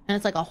round, and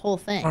it's like a whole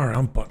thing. All right,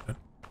 I'm buttoning.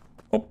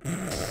 Oh,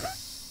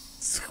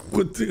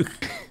 what the?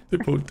 They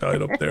both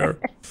died up there.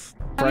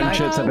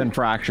 Friendships have been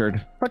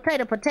fractured.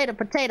 Potato.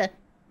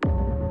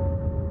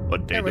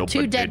 There were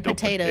 2 dead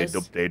potatoes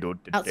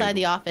outside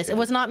the office. It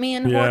was not me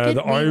and Horkid. Yeah,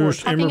 the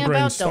Irish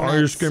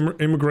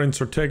immigrants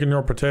are taking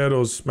your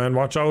potatoes, man.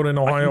 Watch out in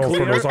Ohio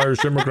for those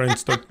Irish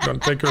immigrants. They're gonna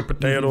take your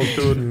potatoes,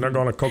 dude, and they're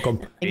gonna cook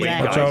them.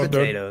 Exactly. Watch out,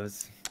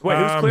 potatoes. Wait,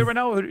 who's clear right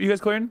now? Are you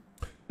guys clearing?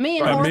 Me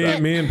and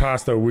Horkid. Me and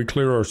Pasta, we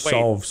clear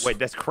ourselves. Wait,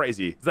 that's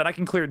crazy. That I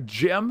can clear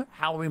Jim,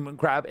 Halloween Moon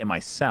Crab, and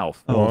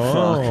myself. Oh,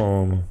 fuck.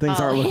 Things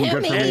aren't looking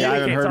good for me. I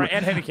haven't heard.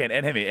 And Heavy Can.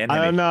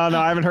 No,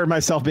 I haven't heard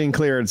myself being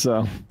cleared.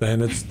 So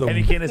then it's the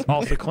Heavy Can is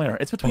also clear.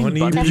 It's between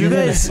Did you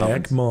guys?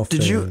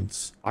 Did you?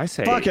 I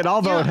say. Fuck it.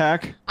 I'll vote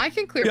heck. I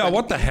can clear. Yeah.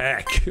 What the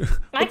heck?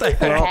 What the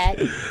heck?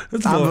 I'm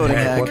voting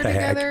heck. What the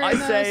heck? I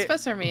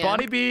say.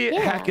 Bonnie B,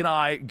 Heck, and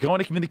I go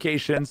into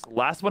communications.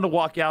 Last one to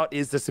walk out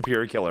is the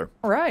superior killer.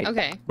 Right.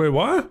 Okay. Wait,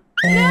 what?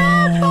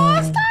 No,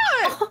 Foster!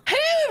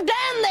 Who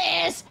done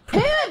this?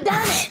 Who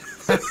done it?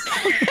 Who's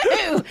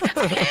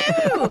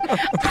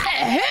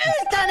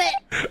done it?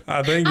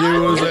 I think it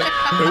was.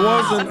 It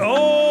wasn't.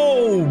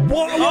 Oh,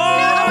 what?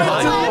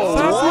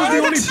 That was the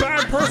only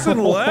bad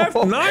person left.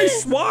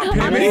 Nice swap,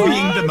 Himmy.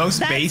 Being the most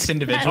base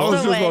individual. I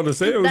was just about to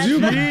say it was you.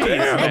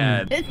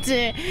 Damn.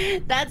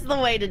 That's the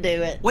way to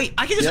do it. Wait,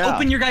 I can just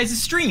open your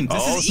guys' stream.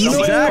 This is easy.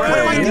 Exactly. What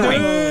am I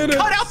doing?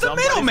 Cut out the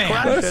middleman.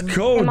 Let's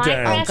go,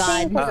 Dan.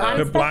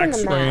 The black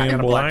screen.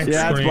 Black screen.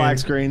 Yeah, it's black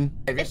screen.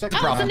 Oh, it's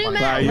a new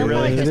map. Wow, you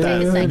really hit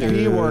that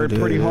keyword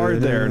pretty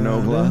hard there,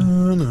 Nogla.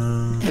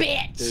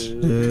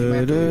 Bitch.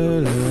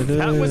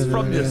 That was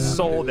from your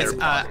soul there.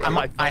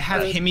 I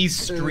have Himmy's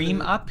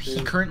stream up.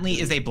 He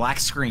currently is a black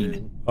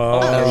screen.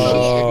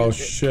 Oh,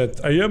 shit.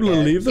 Are you able to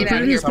leave the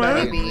previous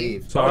map?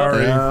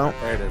 Sorry. No.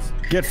 There it is.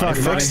 Get fucked.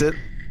 Fixed it.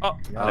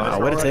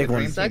 Way to take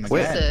one.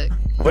 Way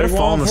to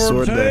fall on the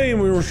sword there.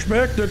 We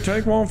respect it.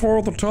 Take one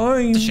for the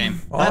team. It's a shame.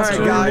 All right,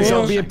 guys.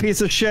 Don't be a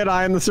piece of shit.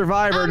 I am the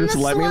survivor. Just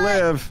let me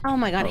live. Oh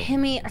my god,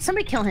 Himmy.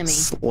 Somebody kill Himmy.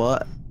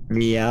 Slut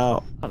me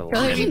out. Kill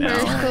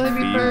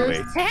Himmy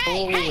first.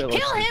 Hey,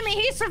 kill Himmy.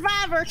 He's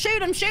survivor.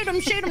 Shoot him.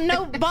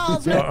 No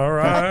balls. All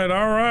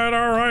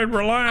right.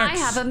 Relax.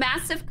 I have a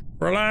massive.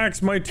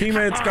 Relax. My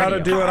teammates gotta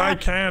do it. I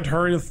can't.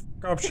 Hurry the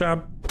fuck up,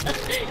 Shab.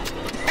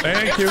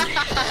 Thank you.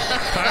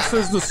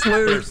 Passes the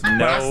sleuth.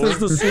 Passes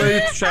the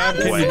sleuth.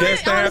 Shab, can you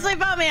guess that? Honestly,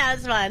 vote me out.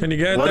 It's fine. Can you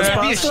get that?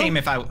 It'd be a shame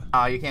if I.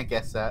 Oh, you can't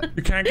guess that.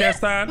 You can't guess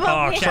that?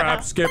 Oh,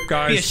 crap. Skip,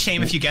 guys. It'd be a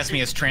shame if you guessed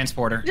me as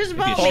transporter. Just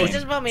vote me.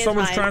 Just vote me.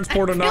 Someone's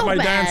transporter, not my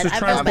dance. It's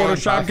transporter.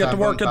 Shab, get to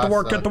work. Get to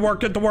work. Get to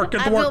work. Get to work.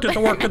 Get to work. Get to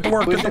work. Get to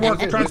work. Get to work.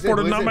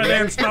 Transporter, not my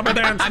dance. Not my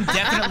dance. I'm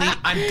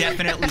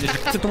definitely the.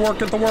 Get to work.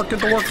 Get to work. Get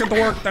to work. Get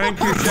to work. Thank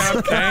you,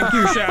 Shab. Thank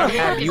you,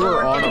 Shab. You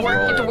were on a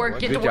roll. Get to work.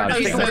 Get to work.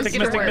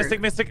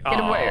 Mystic.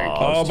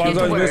 Oh,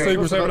 Banzai's Mystic.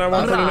 We're saving that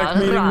one for the next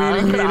meeting.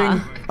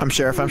 I'm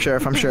sheriff.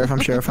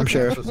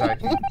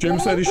 Jim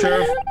said he's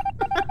sheriff.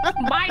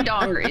 My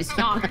dog is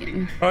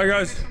talking. All right,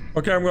 guys.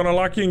 Okay, I'm gonna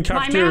lock you in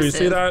cafeteria. You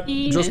see that?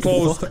 Just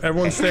closed.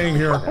 Everyone's staying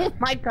here. Oh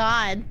my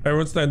god.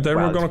 Everyone's staying. Then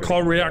we're gonna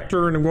call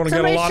reactor, and we're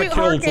gonna get a lot of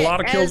kills. A lot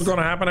of kills are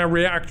gonna happen at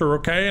reactor,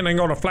 okay? And then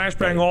gonna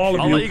flashbang all of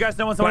you. I'll let you guys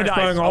know when someone dies.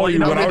 Flashbang all of you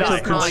without your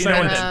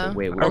consent.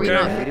 Wait,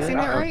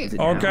 okay.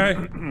 Okay.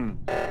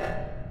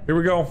 Here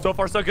we go. So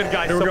far, so good,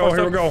 guys. Here we go.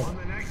 Here we go.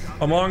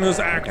 Among Us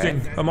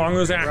acting. Among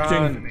Us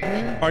acting.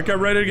 Alright, get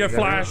ready to get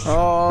flashed.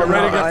 Get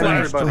ready to get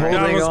flashed. Yeah,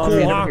 that was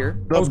cool, huh?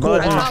 That was cool,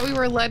 I thought we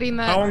were letting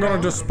that. Now I'm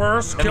gonna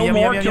disperse. Kill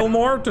more. Kill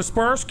more.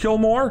 Disperse. Kill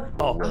more.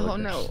 Oh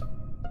no.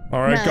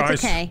 Alright, guys.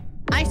 It's okay.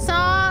 I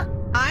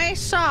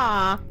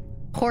saw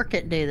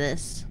Porkit do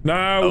this.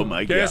 No. Oh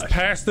my gosh. Guess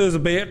past this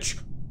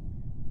bitch.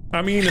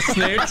 I mean a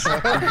snitch. Is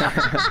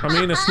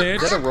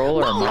that a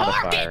roll or a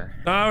modifier?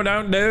 No,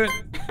 don't do it.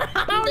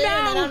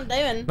 I'm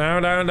doing.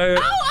 No, don't do it.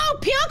 Oh,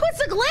 Pionk was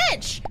the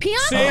glitch.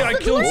 Pionk See, I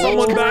killed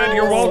someone bad.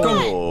 You're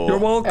welcome. You're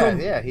welcome.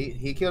 Yeah,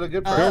 he killed a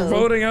good person. You're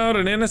voting out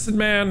an innocent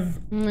man.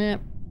 Yep.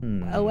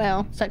 Oh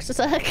well, sucks to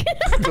suck. So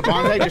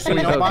Bonsai, just so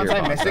you know,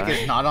 Bonsai, Mystic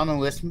is not on the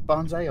list.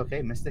 Bonsai,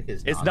 okay, Mystic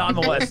is. It's not on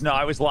the list. No,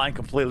 I was lying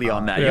completely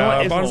on that.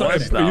 Yeah, you know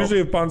Bonsai, usually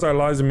if Bonsai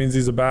lies, it means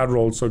he's a bad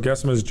roll. So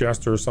guess him as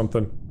Jester or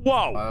something.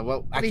 Whoa.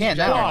 Well, I can't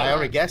now. I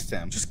already guessed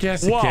him. Just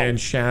guess again,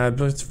 Shab.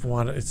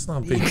 It's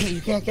not big. You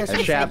can't guess.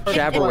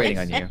 Shab, we're waiting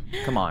on you.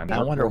 Come on.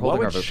 I wonder what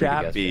would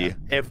Shab be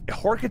if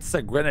Horkit's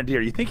the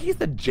grenadier. You think he's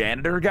the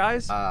janitor,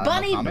 guys?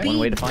 Bunny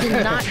B did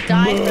not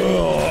die.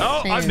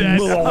 Oh, I'm dead.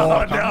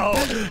 Oh no,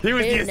 he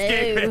was the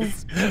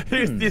escapist.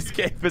 Here's the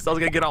escapist. I was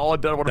gonna get all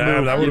done.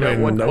 Damn, that would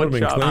have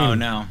been clean. Oh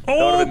no.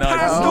 Oh,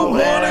 past the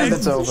one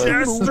is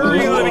Chester.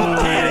 You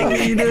gotta be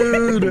kidding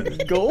me,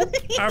 dude. Go.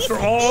 After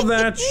all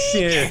that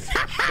shit.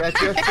 That's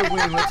just the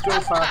win. Let's go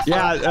fast.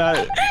 Yeah.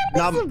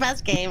 This is the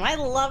best game. I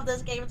love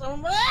this game so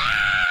much.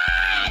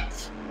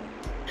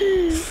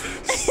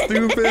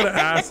 Stupid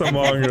ass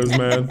Among Us,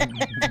 man.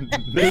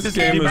 This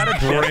game is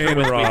brain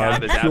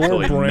rot.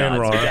 Pure brain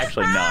rot. It's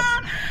actually nuts.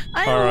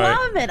 I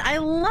love it. I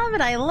love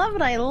it. I love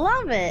it. I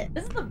love it.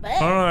 This is the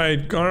best. All right.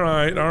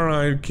 Relax.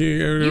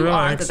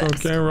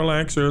 Okay,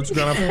 relax. It's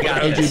gonna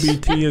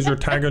LGBT as your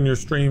tag on your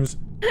streams.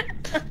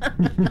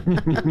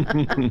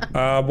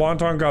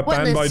 Wonton got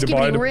banned by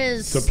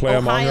Dubai to play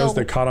Among Us.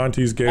 They caught on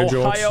to his gay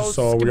jokes,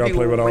 so we gotta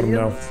play without him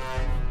now.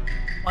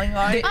 They're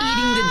eating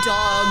the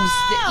dogs.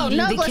 They're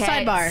eating the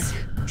cats.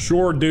 Sidebar.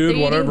 Sure, dude.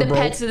 They're whatever, eating the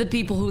bro. pets of the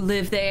people who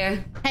live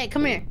there. Hey,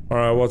 come here. All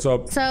right, what's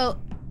up? So,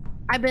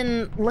 I've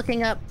been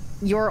looking up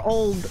your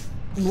old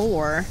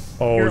lore.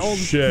 Oh your old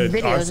shit!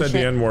 I said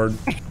the N-word.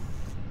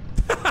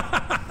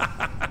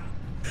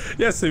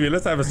 Yes, Stevie.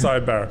 Let's have a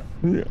sidebar.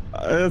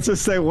 Let's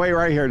just say wait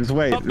right here. Just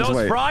wait. Those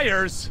wait.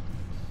 friars.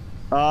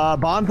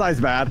 Bonsai's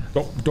bad.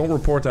 Don't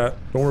report that.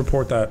 Don't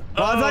report that.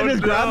 Bonsai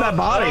just grabbed that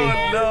body.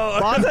 Oh, no.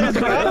 Bonsai just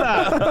grabbed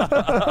that.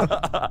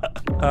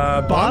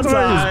 Bonsai's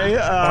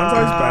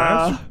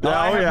bad.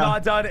 I have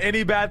not done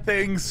any bad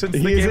things since the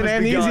game He's has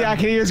an begun. amnesiac.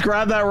 He just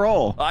grabbed that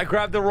roll. I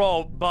grabbed the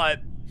roll, but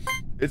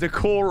it's a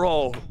cool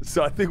roll,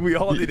 so I think we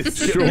all need to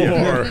skip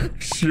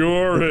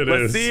Sure it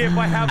is. Let's see if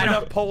I have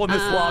enough pull in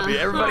this lobby.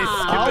 Everybody's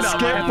skipping I'll up.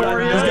 skip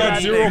for you. He's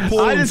got 0 pull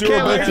I and just 0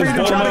 can't wait for you bitches.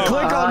 to try to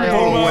click on me.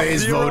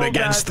 Always vote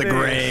against the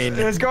grain.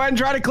 Just go ahead and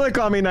try to click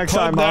on me next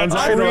time, Cut Bonsai.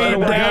 that tree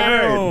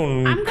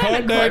down.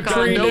 Cut that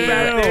tree No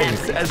bad down.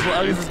 things as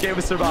long as this game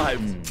has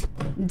survived.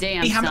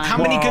 Damn. How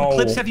many good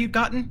clips have you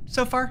gotten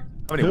so far?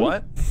 How many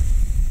what? How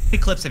many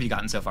clips have you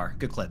gotten so far?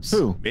 Good clips.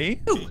 Who?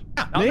 Me? Yeah,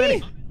 Not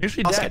many.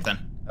 Usually I'll dead. skip then.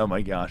 Oh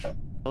my gosh.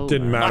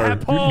 Didn't matter.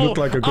 You look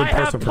like a good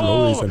person for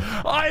no reason.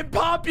 I'm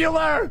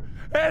popular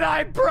and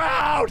I'm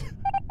proud.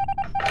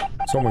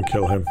 Someone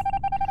kill him.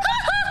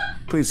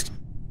 Please.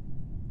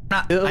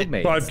 I've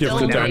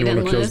gifted to anyone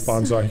who kills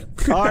Bonsai.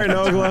 All right,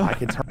 Nogla.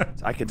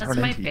 I can turn That's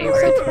my into you.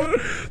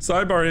 favorite.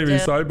 Sidebar, Amy.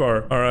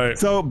 Sidebar. All right.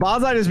 So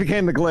Bonsai just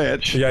became the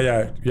glitch.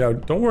 Yeah.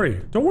 Don't worry.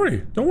 You're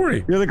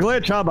the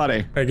glitch, huh,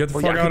 buddy? Hey, get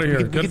the fuck out of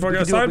here. Get the fuck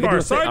out.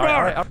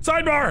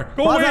 Sidebar.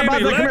 Go away,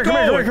 Amy. Let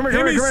go.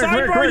 Amy,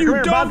 sidebar, you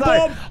dumb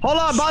bum. Hold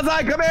on,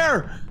 Bonsai, come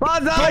here.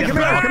 Bonsai,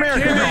 come here.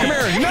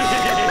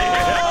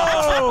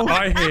 No!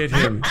 I hate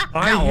him.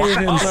 I hate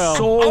him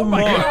so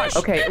much.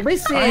 Okay,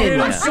 listen. I hate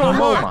him so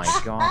much. Oh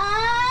my god.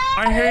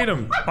 I hate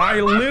him. I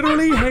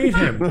literally hate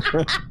him.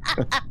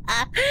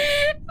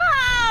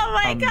 Oh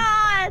my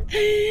god.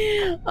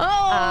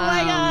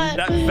 my god.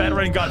 That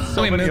veteran got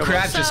so many Moon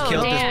Crab just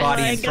killed this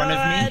body in front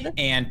of me,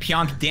 and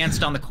Pionk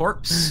danced on the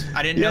corpse.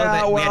 I didn't know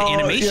that we had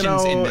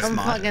animations in this mod. I'm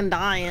fucking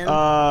dying.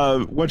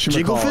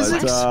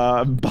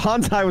 Whatchamacallit?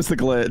 Bonsai was the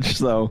glitch,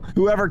 so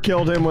whoever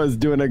killed him was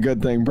doing a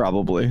good thing,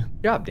 probably.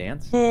 Good job,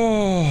 Dance.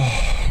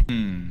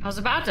 I was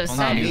about to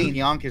say.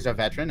 Pionk is a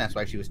veteran, that's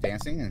why she was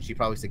dancing, and she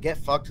probably said, "Get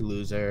fucked,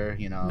 loser,"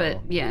 you know. But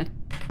yeah.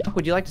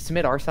 Would you like to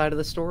submit our side of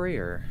the story,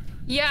 or?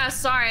 Yeah,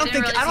 sorry,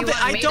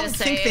 I don't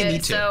think they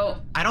need to. So,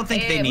 I don't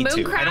think they need to.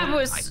 Moon Crab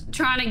was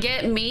trying to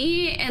get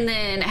me and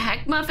then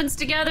Heck Muffins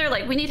together.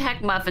 Like, we need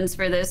Heck Muffins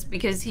for this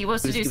because he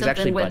wants to do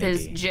something with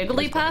his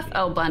Jigglypuff.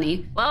 Oh,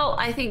 Bunny. Well,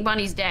 I think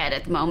Bunny's dead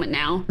at the moment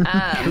now.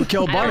 Who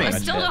killed Bunny? I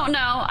still don't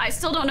know. I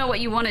still don't know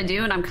what you want to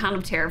do, and I'm kind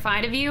of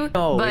terrified of you.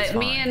 Oh, but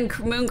me and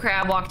Moon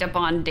Crab walked up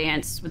on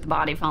Dance with the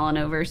body falling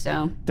over,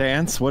 so.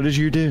 Dance, what did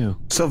you do?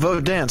 So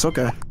vote Dance,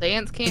 okay.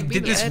 Dance can't be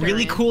did this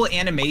really cool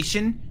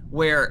animation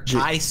where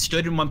I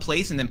stood in one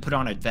place and then put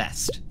on a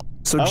vest.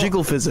 So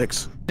jiggle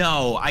physics.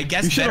 No, I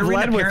guess you should have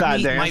led with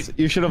that, Dance.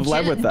 You should have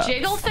led with that.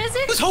 Jiggle physics?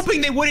 I was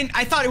hoping they wouldn't.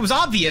 I thought it was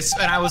obvious,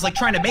 and I was like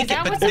trying to make it,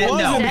 but it wasn't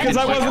no. because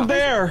I wasn't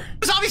there.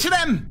 It was obvious to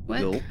them.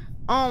 What?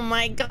 Oh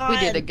my god. We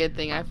did a good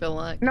thing, I feel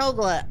like.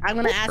 Nogla, I'm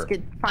gonna ask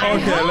it.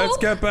 Okay, let's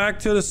get back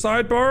to the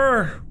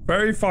sidebar.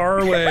 Very far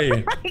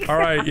away. All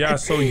right, yeah,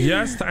 so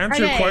yes, to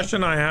answer your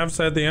question, I have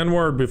said the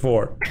N-word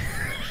before.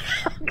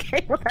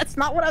 Okay, well, that's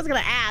not what I was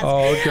gonna ask.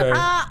 Oh, okay.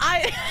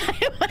 I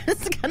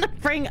was gonna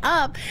bring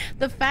up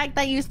the fact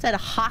that you said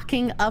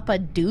hawking up a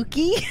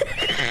dookie.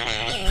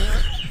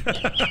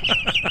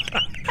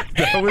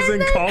 That was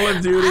in Call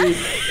of Duty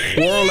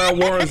World at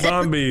War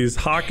Zombies.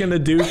 Hawking a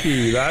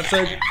dookie.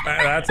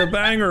 That's a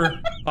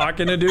banger.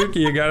 Hawking a dookie.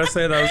 You gotta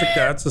say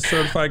that's a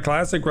certified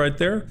classic right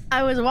there.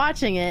 I was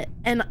watching it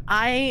and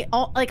I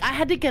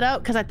had to get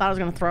up because I thought I was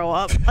gonna throw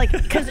up. Like,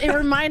 because it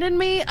reminded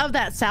me of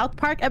that South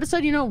Park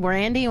episode. You know,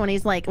 Randy, when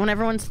he's like, when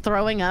everyone's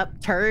throwing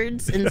up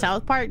turds in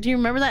South Park. Do you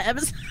remember that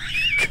episode?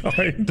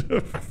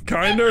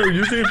 Kind of.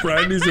 Usually if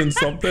Randy's in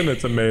something,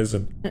 it's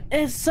amazing.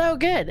 It's so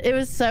good. It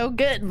was so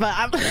good, but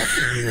I'm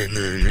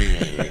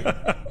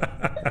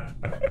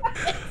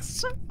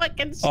it's so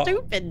fucking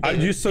stupid,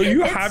 dude. So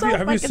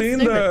have you seen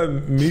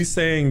the me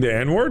saying the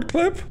N-word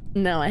clip?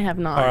 No, I have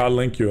not. All right, I'll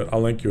link you it.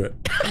 Oh my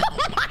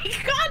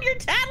god, you're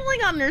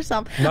tattling on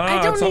yourself. Nah,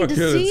 I don't it's all need to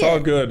good. see It's all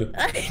good.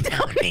 I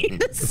don't need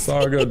to see It's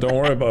all good. Don't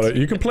worry about it.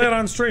 You can play it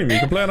on stream.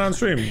 You'll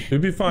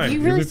be fine.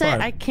 You really said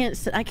I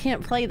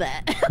can't play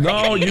that.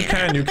 No, you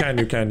can.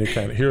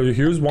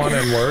 Here's one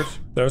N-word.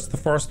 There's the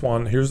first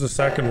one. Here's the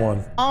second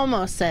one.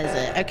 Almost says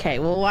it. Okay,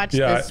 we'll watch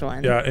this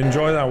one. Yeah,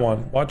 enjoy that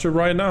one. Watch it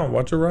right now.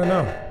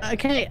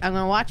 Okay, I'm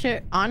gonna watch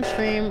it on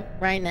stream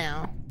right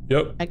now.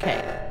 Yep.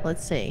 Okay,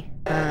 let's see.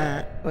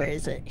 Where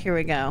is it? Here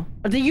we go.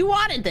 You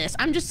wanted this.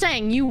 I'm just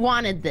saying you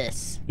wanted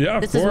this. Yeah,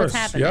 of course. This is what's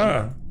happening.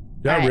 Yeah.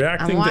 Right,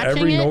 reacting to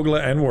every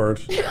Nogla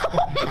N-word.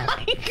 Oh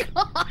my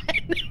god.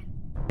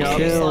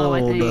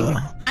 Killed.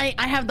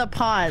 I have the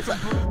pause.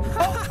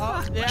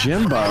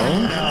 Jimbo?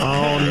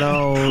 Oh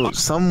no,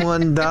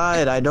 someone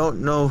died. I don't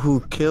know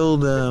who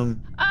killed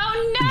him.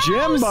 Oh no,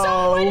 Jimbo!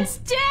 Someone's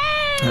dead!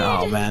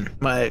 Oh man,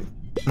 my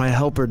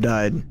helper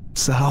died.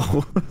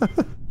 So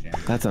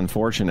that's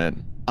unfortunate.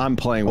 I'm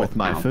playing with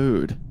my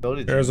food.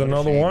 There's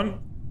another one.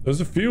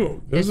 There's a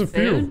few. There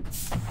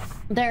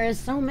is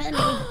so many.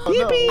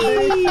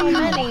 Yippee! So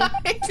many.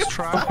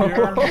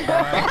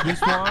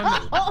 This one.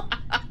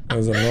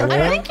 There's another one.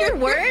 I think your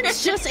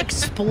words just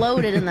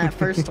exploded in that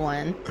first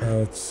one.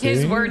 Let's see.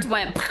 His words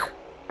went. Fuck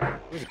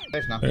you,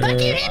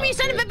 hit me,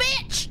 son of a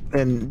bitch!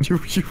 And you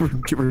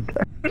were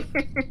dead.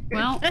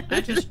 Well,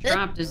 I just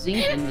dropped a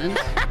zinc in this.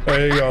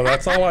 There you go.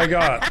 That's all I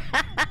got.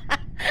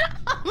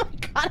 Oh my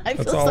god, I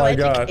feel so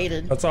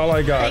educated. That's all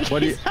I got.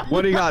 What do you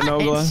got,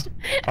 Nogla?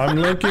 I'm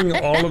linking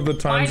all of the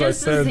times I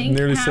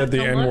nearly said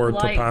the N-word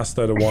to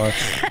Pasta to watch.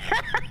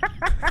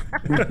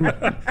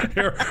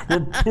 Here,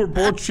 we're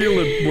both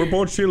shielded. We're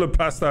both shielded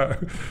past that.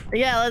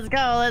 Yeah, let's go.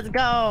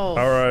 All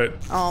right.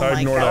 Oh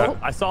my god.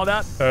 I saw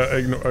that.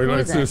 Ignore.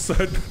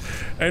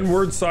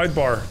 N-word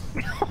sidebar.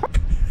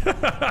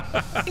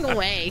 Going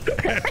away.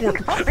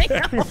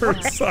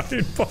 N-word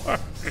sidebar.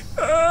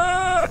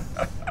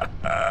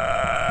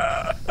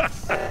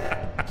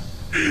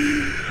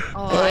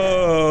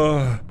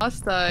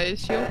 Pasta, is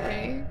she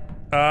okay?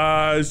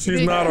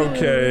 She's not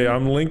okay.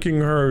 I'm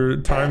linking her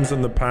times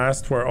in the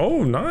past where,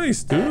 oh,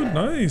 nice, dude,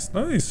 nice.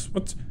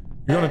 What's,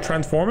 you gonna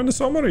transform into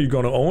someone? Are you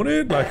gonna own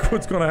it? Like,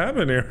 what's gonna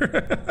happen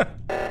here?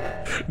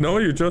 No,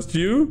 you're just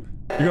you?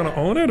 You gonna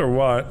own it or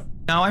what?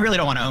 No, I really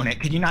don't want to own it.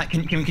 Could you not?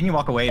 Can you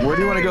walk away? Where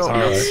do you want to go?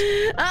 I was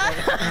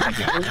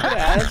gonna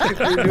ask if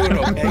you're doing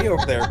okay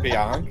over there,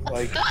 Pionk.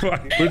 Like,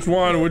 which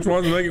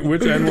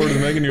N-word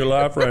is making you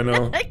laugh right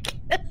now?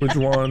 Which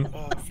one?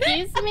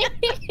 Excuse me.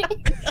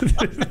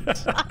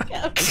 Talk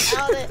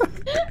about it.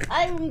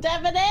 I'm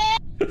definite.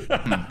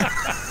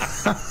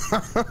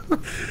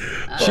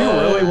 She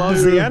really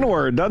loves the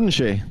N-word, doesn't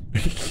she?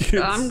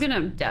 I'm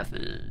gonna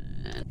definite.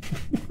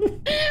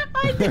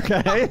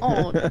 I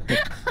don't. Okay.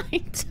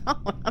 I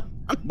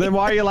don't. Then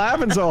why are you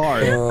laughing so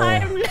hard?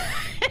 I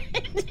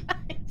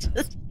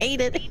just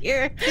hate it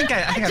here. I think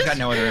I've got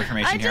no other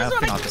information here. I'll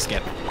have to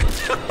skip.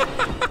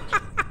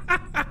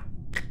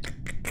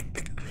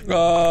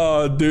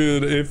 Oh,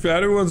 dude, if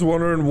anyone's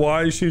wondering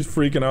why she's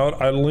freaking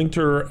out, I linked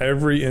her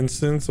every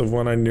instance of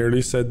when I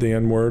nearly said the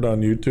N-word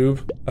on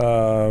YouTube.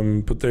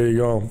 But there you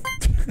go.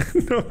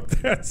 No,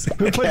 that's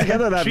Who put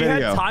together that she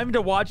video? Had time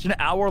to watch an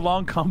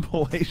hour-long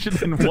compilation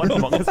in one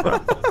month.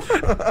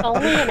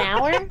 Only an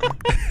hour?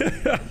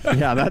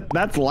 Yeah,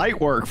 that's light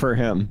work for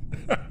him.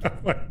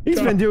 He's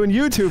been doing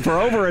YouTube for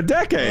over a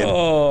decade.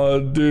 Oh,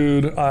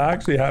 dude, I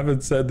actually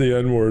haven't said the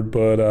N-word,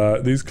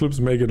 but these clips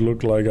make it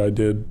look like I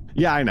did.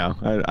 Yeah, I know.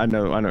 I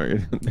know.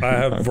 I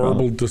have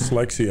verbal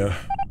dyslexia.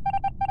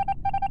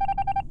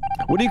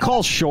 What do you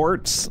call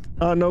shorts,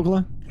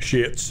 Nogla?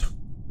 Shits.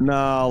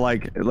 No,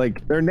 like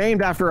they're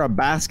named after a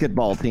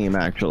basketball team,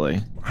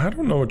 actually. I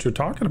don't know what you're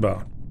talking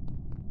about.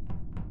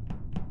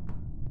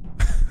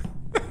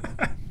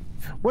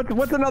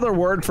 What's another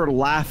word for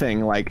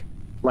laughing, like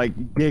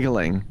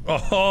giggling?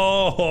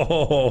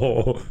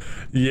 Oh,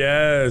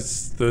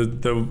 yes,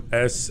 the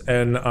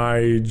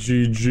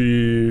S-N-I-G-G,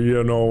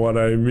 you know what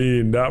I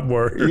mean, that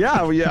word.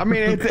 Yeah, I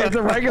mean, it's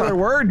a regular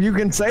word. You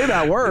can say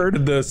that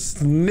word. The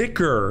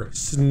snicker.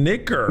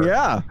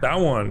 Yeah. That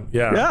one,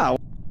 yeah. Yeah.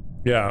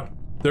 Yeah.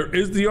 There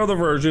is the other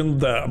version,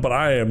 but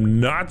I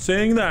am not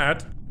saying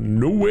that.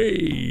 No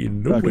way,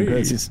 no way.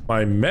 Pussies.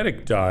 My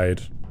medic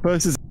died.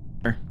 Pussies.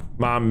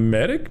 My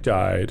medic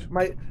died.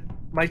 My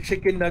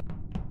chicken nugget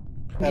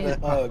had a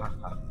hug.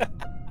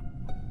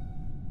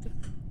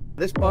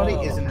 This body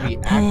is in the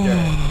actor.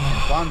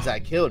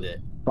 Bonsai killed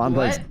it.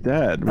 Bonsai's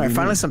dead. All right,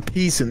 finally some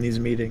peace in these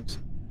meetings.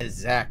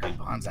 Exactly,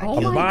 Bonsai Oh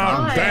killed it. my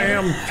God.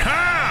 Damn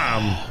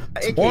time!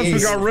 Once we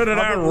got rid of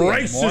that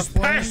racist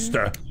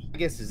pastor. I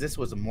guess this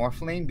was a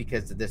morphling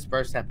because this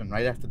burst happened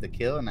right after the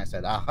kill, and I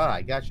said, "Aha!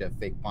 I got you,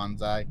 fake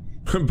Bonsai."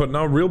 But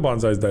now real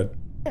Bonsai's dead.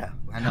 Yeah,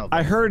 I know.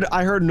 I heard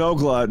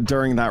Nogla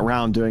during that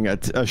round doing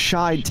a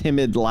shy,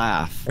 timid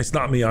laugh. It's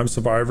not me. I'm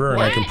Survivor,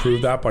 and I can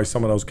prove that by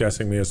someone else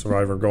guessing me as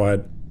Survivor. Go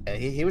ahead. Yeah,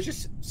 he was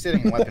just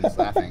sitting in weapons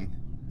laughing.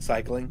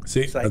 Cycling.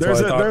 See, Cycling.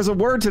 that's what I thought. There's a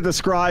word to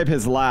describe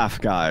his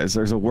laugh, guys.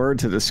 There's a word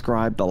to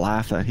describe the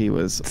laugh that he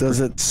was. Does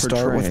it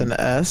start with an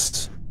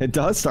S? It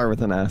does start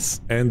with an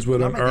S. Ends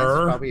with an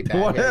R.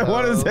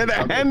 What does it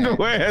end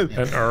with?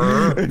 An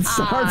R. It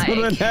starts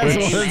with an S.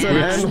 What does it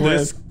end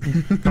with?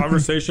 This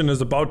conversation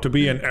is about to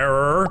be an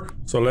error,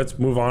 so let's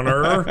move on.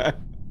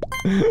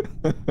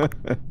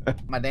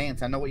 My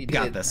dance. I know what you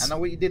Got did. this. I know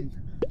what you did.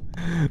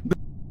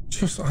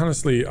 Just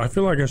honestly, I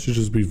feel like I should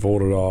just be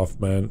voted off,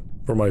 man,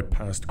 for my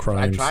past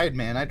crimes. I tried,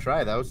 man. I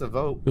tried. That was the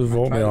vote. Just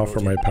vote me off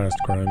for my past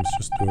crimes.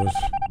 Just do it.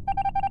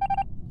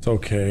 It's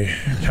okay.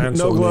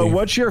 Cancel Nogla, me.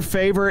 what's your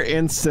favorite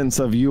instance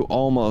of you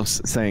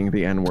almost saying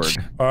the N-word?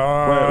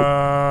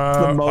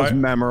 What's the most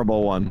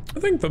memorable one? I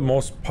think the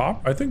most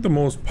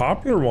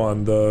popular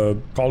one,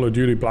 the Call of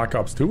Duty Black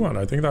Ops 2 one.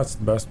 I think that's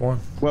the best one.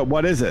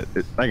 What is it?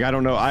 Like, I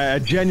don't know. I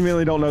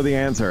genuinely don't know the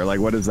answer. Like,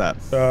 what is that?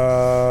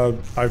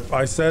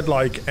 I said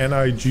like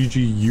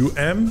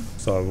N-I-G-G-U-M,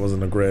 so it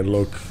wasn't a great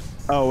look.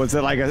 Oh, was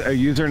it like a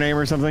username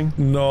or something?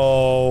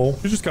 No,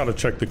 you just gotta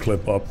check the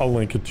clip up. I'll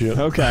link it to you.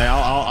 Okay,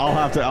 I'll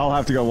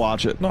have to go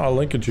watch it. No, I'll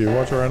link it to you.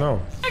 Watch it right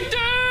now.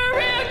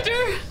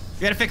 Reactor. We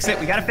gotta fix it.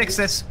 We gotta fix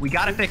this. We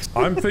gotta fix it.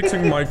 I'm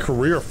fixing my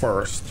career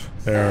first.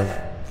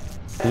 There.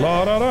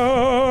 La da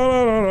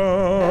da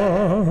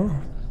da da.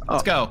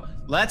 Let's go.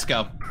 Let's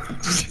go.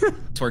 This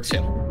works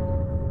too.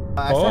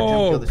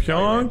 Oh,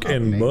 Pionk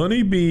and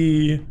Bunny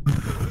B.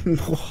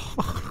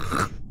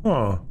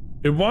 Huh.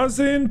 It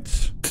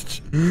wasn't.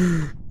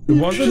 It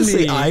wasn't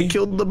me. I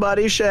killed the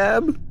body,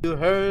 Shab. You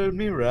heard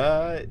me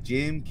right.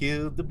 Jim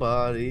killed the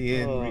body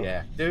in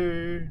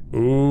reactor.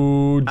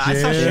 Ooh, Jim. I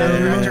saw Shab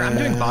in reactor. I'm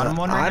doing bottom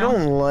one right now. I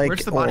don't like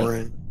Where's the body?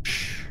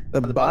 orange. The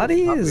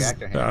body is. I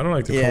don't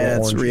like the color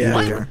it's orange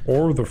reactor.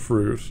 or the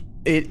fruit.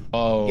 It.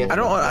 Oh. I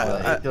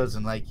don't. It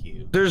doesn't like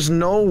you. There's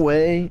no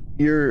way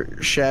you're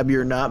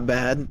not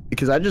bad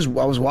because I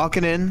was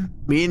walking in.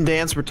 Me and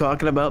Dance were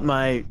talking about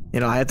my.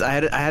 I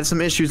had some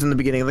issues in the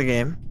beginning of the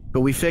game. But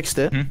we fixed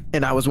it,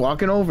 and I was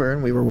walking over,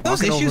 and we were walking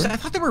Those issues, over. I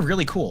thought they were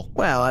really cool.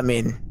 Well, I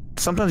mean,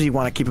 sometimes you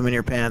want to keep them in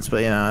your pants,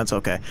 but that's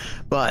okay.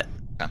 But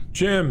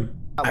Jim,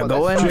 I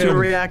go into a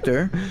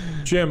reactor.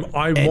 Jim,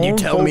 I and won't you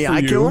tell vote me for I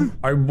you. kill him?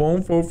 I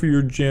won't vote for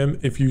you, Jim,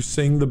 if you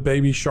sing the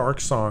Baby Shark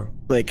song.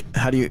 Like,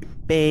 how do you?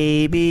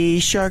 Baby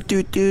shark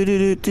doo doo doo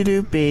doo doo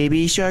doo.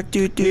 Baby shark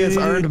doo doo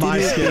doo doo doo.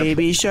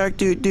 Baby shark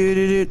doo doo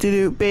doo doo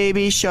doo.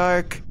 Baby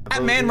shark.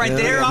 That man right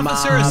there,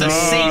 officer, is a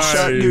saint.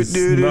 Shark doo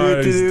doo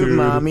doo doo.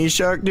 Mommy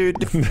shark doo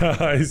doo.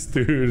 Nice,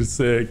 dude.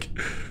 Sick.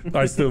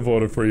 I still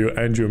voted for you,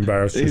 and you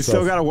embarrassed yourself. You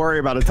still got to worry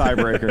about a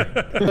tiebreaker.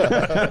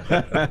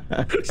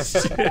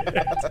 Shit,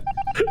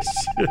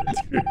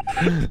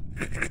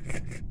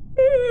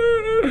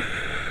 dude.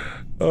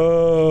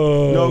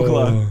 Oh.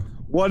 Nogla.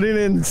 What an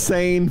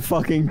insane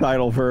fucking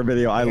title for a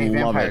video. I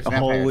love it.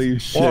 Holy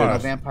shit.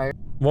 What?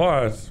 What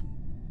are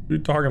you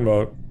talking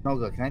about?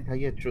 Nogla, can I tell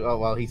you a truth? Oh,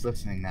 well, he's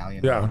listening now.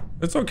 You know? Yeah,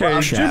 it's okay.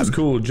 Well, Jim's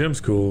cool. Jim's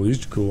cool.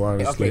 He's cool,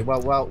 honestly. Okay,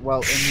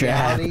 well, in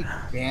reality,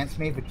 Dance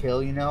made the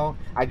kill, you know?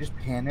 I just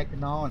panicked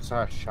and all and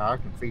saw a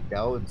shark and freaked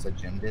out and said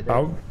Jim did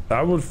it.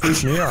 That would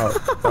freak me out.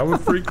 That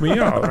would freak me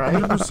out.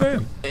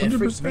 100%. It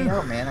freaked me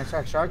out, man. I saw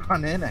a shark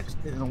run in. I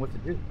just didn't know what to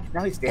do.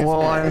 Now he's dancing.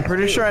 Well, I'm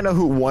pretty sure I know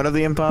who one of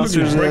the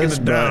imposters is. Breaking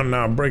it down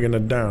now. Breaking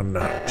it down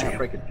now. Jim.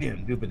 Break it,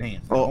 Jim. Do the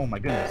dance. Oh my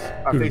goodness.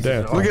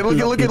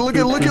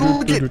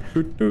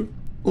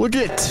 Look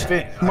at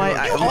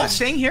my. All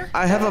staying here.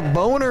 I have a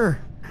boner.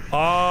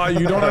 Ah,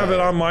 you don't have it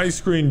on my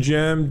screen,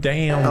 Jim.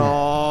 Damn.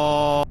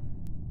 Oh.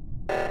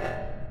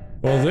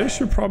 Well, they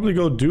should probably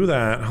go do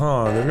that,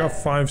 huh? They've got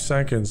 5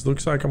 seconds.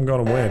 Looks like I'm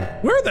gonna win.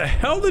 Where the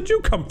hell did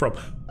you come from?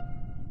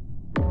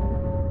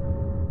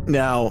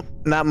 No,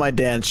 not my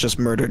dance. Just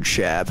murdered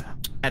Shab.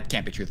 That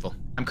can't be truthful.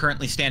 I'm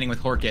currently standing with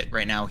Horkit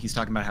right now. He's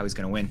talking about how he's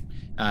gonna win.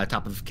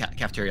 Top of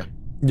cafeteria.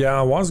 Yeah,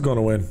 I was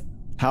gonna win.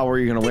 How are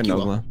you gonna win,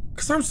 Nogla?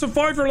 Because I'm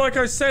survivor, like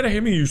I said,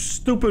 Amy, you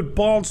stupid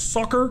bald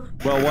sucker.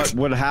 Well, what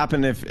would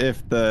happen if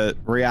the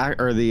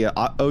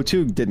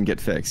O2 didn't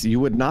get fixed? You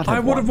would not have I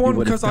would have won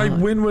because I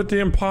win with the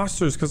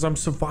imposters because I'm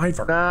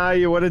survivor. Nah,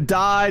 you would have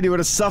died. You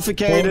would have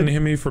suffocated. Voting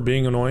Himmy for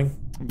being annoying.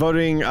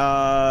 Voting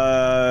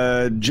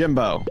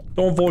Jimbo.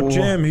 Don't vote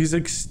Jim. He's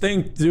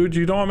extinct, dude.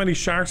 You know how many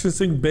sharks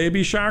extinct?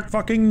 Baby shark?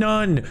 Fucking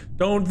none.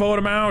 Don't vote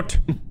him out.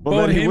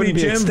 Well, vote Himmy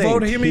Jim. Extinct.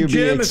 Vote Himmy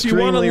Jim if you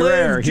want to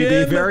live, Jim.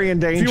 He'd be very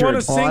endangered. If you want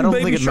to sing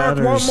Baby Shark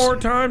one more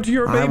time to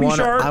your Baby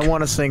Shark. I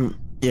want to sing.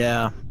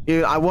 Yeah.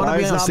 I want to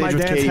be on stage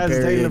with Katy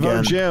Perry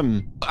again.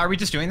 Jim. Are we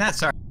just doing that?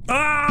 Sorry.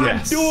 Ah,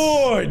 yes.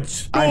 Dude.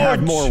 I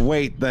have more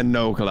weight than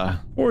Nogla.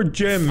 Poor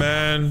Jim,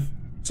 man.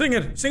 Sing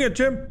it,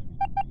 Jim.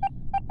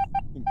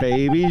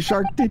 Baby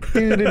shark,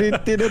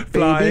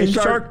 flying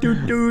shark,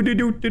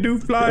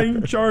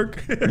 flying shark.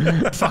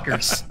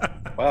 Fuckers.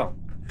 Wow.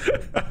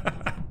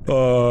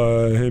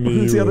 Himmy.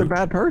 Who's the other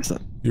bad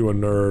person? You a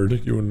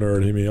nerd,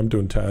 Himmy. I'm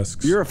doing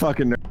tasks. You're a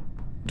fucking nerd.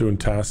 Doing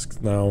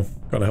tasks now.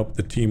 Gotta help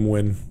the team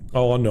win.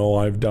 Oh no,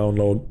 I've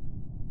downloaded.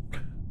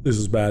 This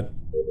is bad.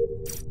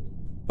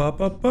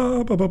 Upload.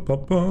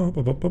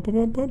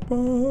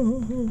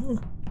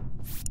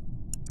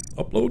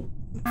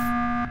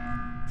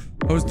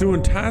 I was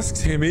doing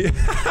tasks, Himmy.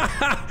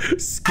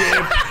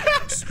 Skip.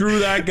 Screw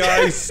that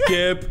guy,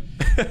 skip.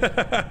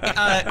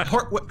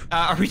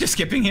 Are we just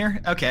skipping here?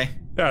 Okay.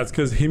 Yeah, it's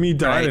because Himmy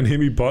died and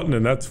Himmy button,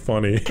 and that's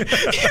funny.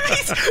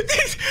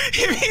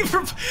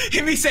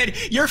 Himmy said,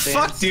 "You're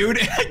fucked, dude,"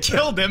 and I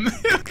killed him.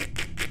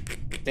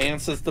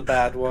 Dance is the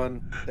bad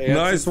one.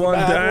 Nice one,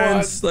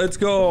 Dance. Let's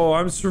go.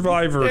 I'm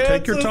survivor.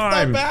 Take your time.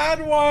 Dance is the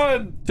bad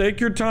one. Take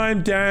your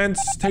time, Dance.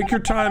 Take your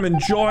time.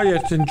 Enjoy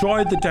it.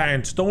 Enjoy the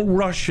dance. Don't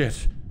rush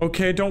it.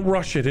 Okay, don't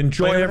rush it.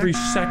 Enjoy every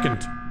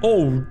second.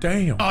 Oh,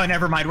 damn. Oh,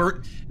 never mind.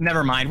 We're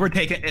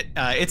taking it.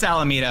 It's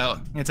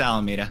Alameda. It's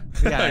Alameda.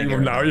 Now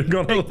you're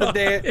gonna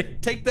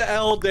take the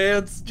L,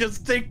 Dance.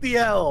 Just take the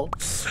L.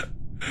 Just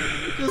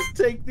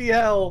take the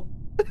L.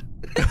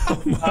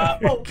 Oh my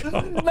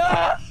God.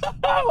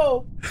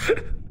 No!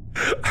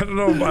 I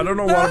don't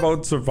know what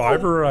about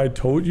Survivor I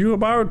told you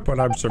about,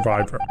 but I'm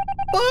Survivor.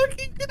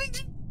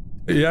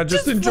 Yeah,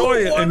 just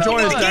enjoy it.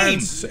 Enjoy it,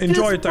 Dance.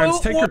 Enjoy it, Dance.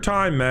 Take your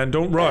time, man.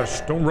 Don't rush.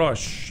 Don't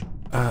rush.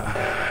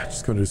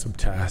 Just gonna do some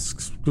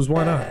tasks. Because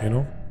why not, you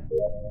know?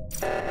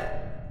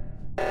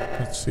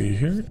 Let's see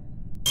here.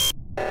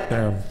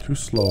 Damn, too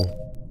slow.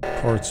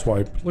 Card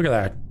swipe. Look at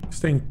that.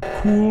 Staying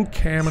cool,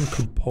 calm, and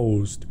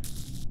composed.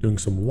 Doing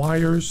some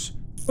wires.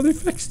 Oh, they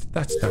fixed it.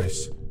 That's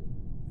nice.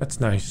 That's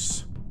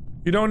nice.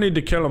 You don't need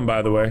to kill him,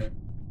 by the way.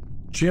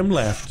 Jim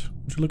left.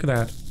 Would you look at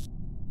that?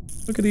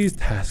 Look at these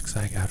tasks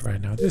I got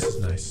right now. This is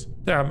nice.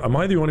 Damn, am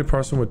I the only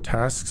person with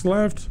tasks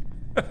left?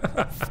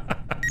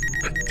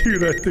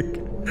 Dude, I think...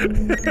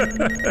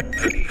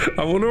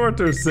 I wonder what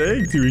they're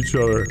saying to each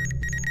other.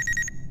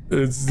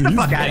 It's Get the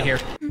fuck out of here.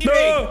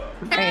 No!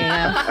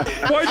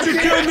 Why'd you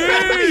kill me?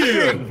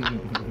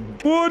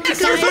 What?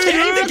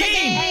 The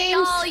game! Hey,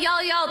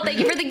 y'all, thank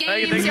you for the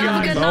games. Y'all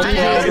have a good No night.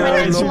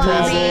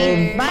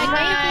 problem. Bye,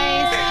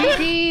 guys.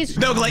 GG's.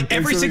 No, like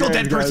every single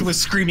dead person was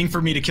screaming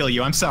for me to kill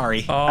you. I'm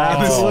sorry. Oh,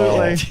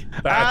 Absolutely.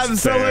 That's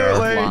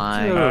Absolutely.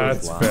 Fair.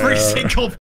 That's fair. Every single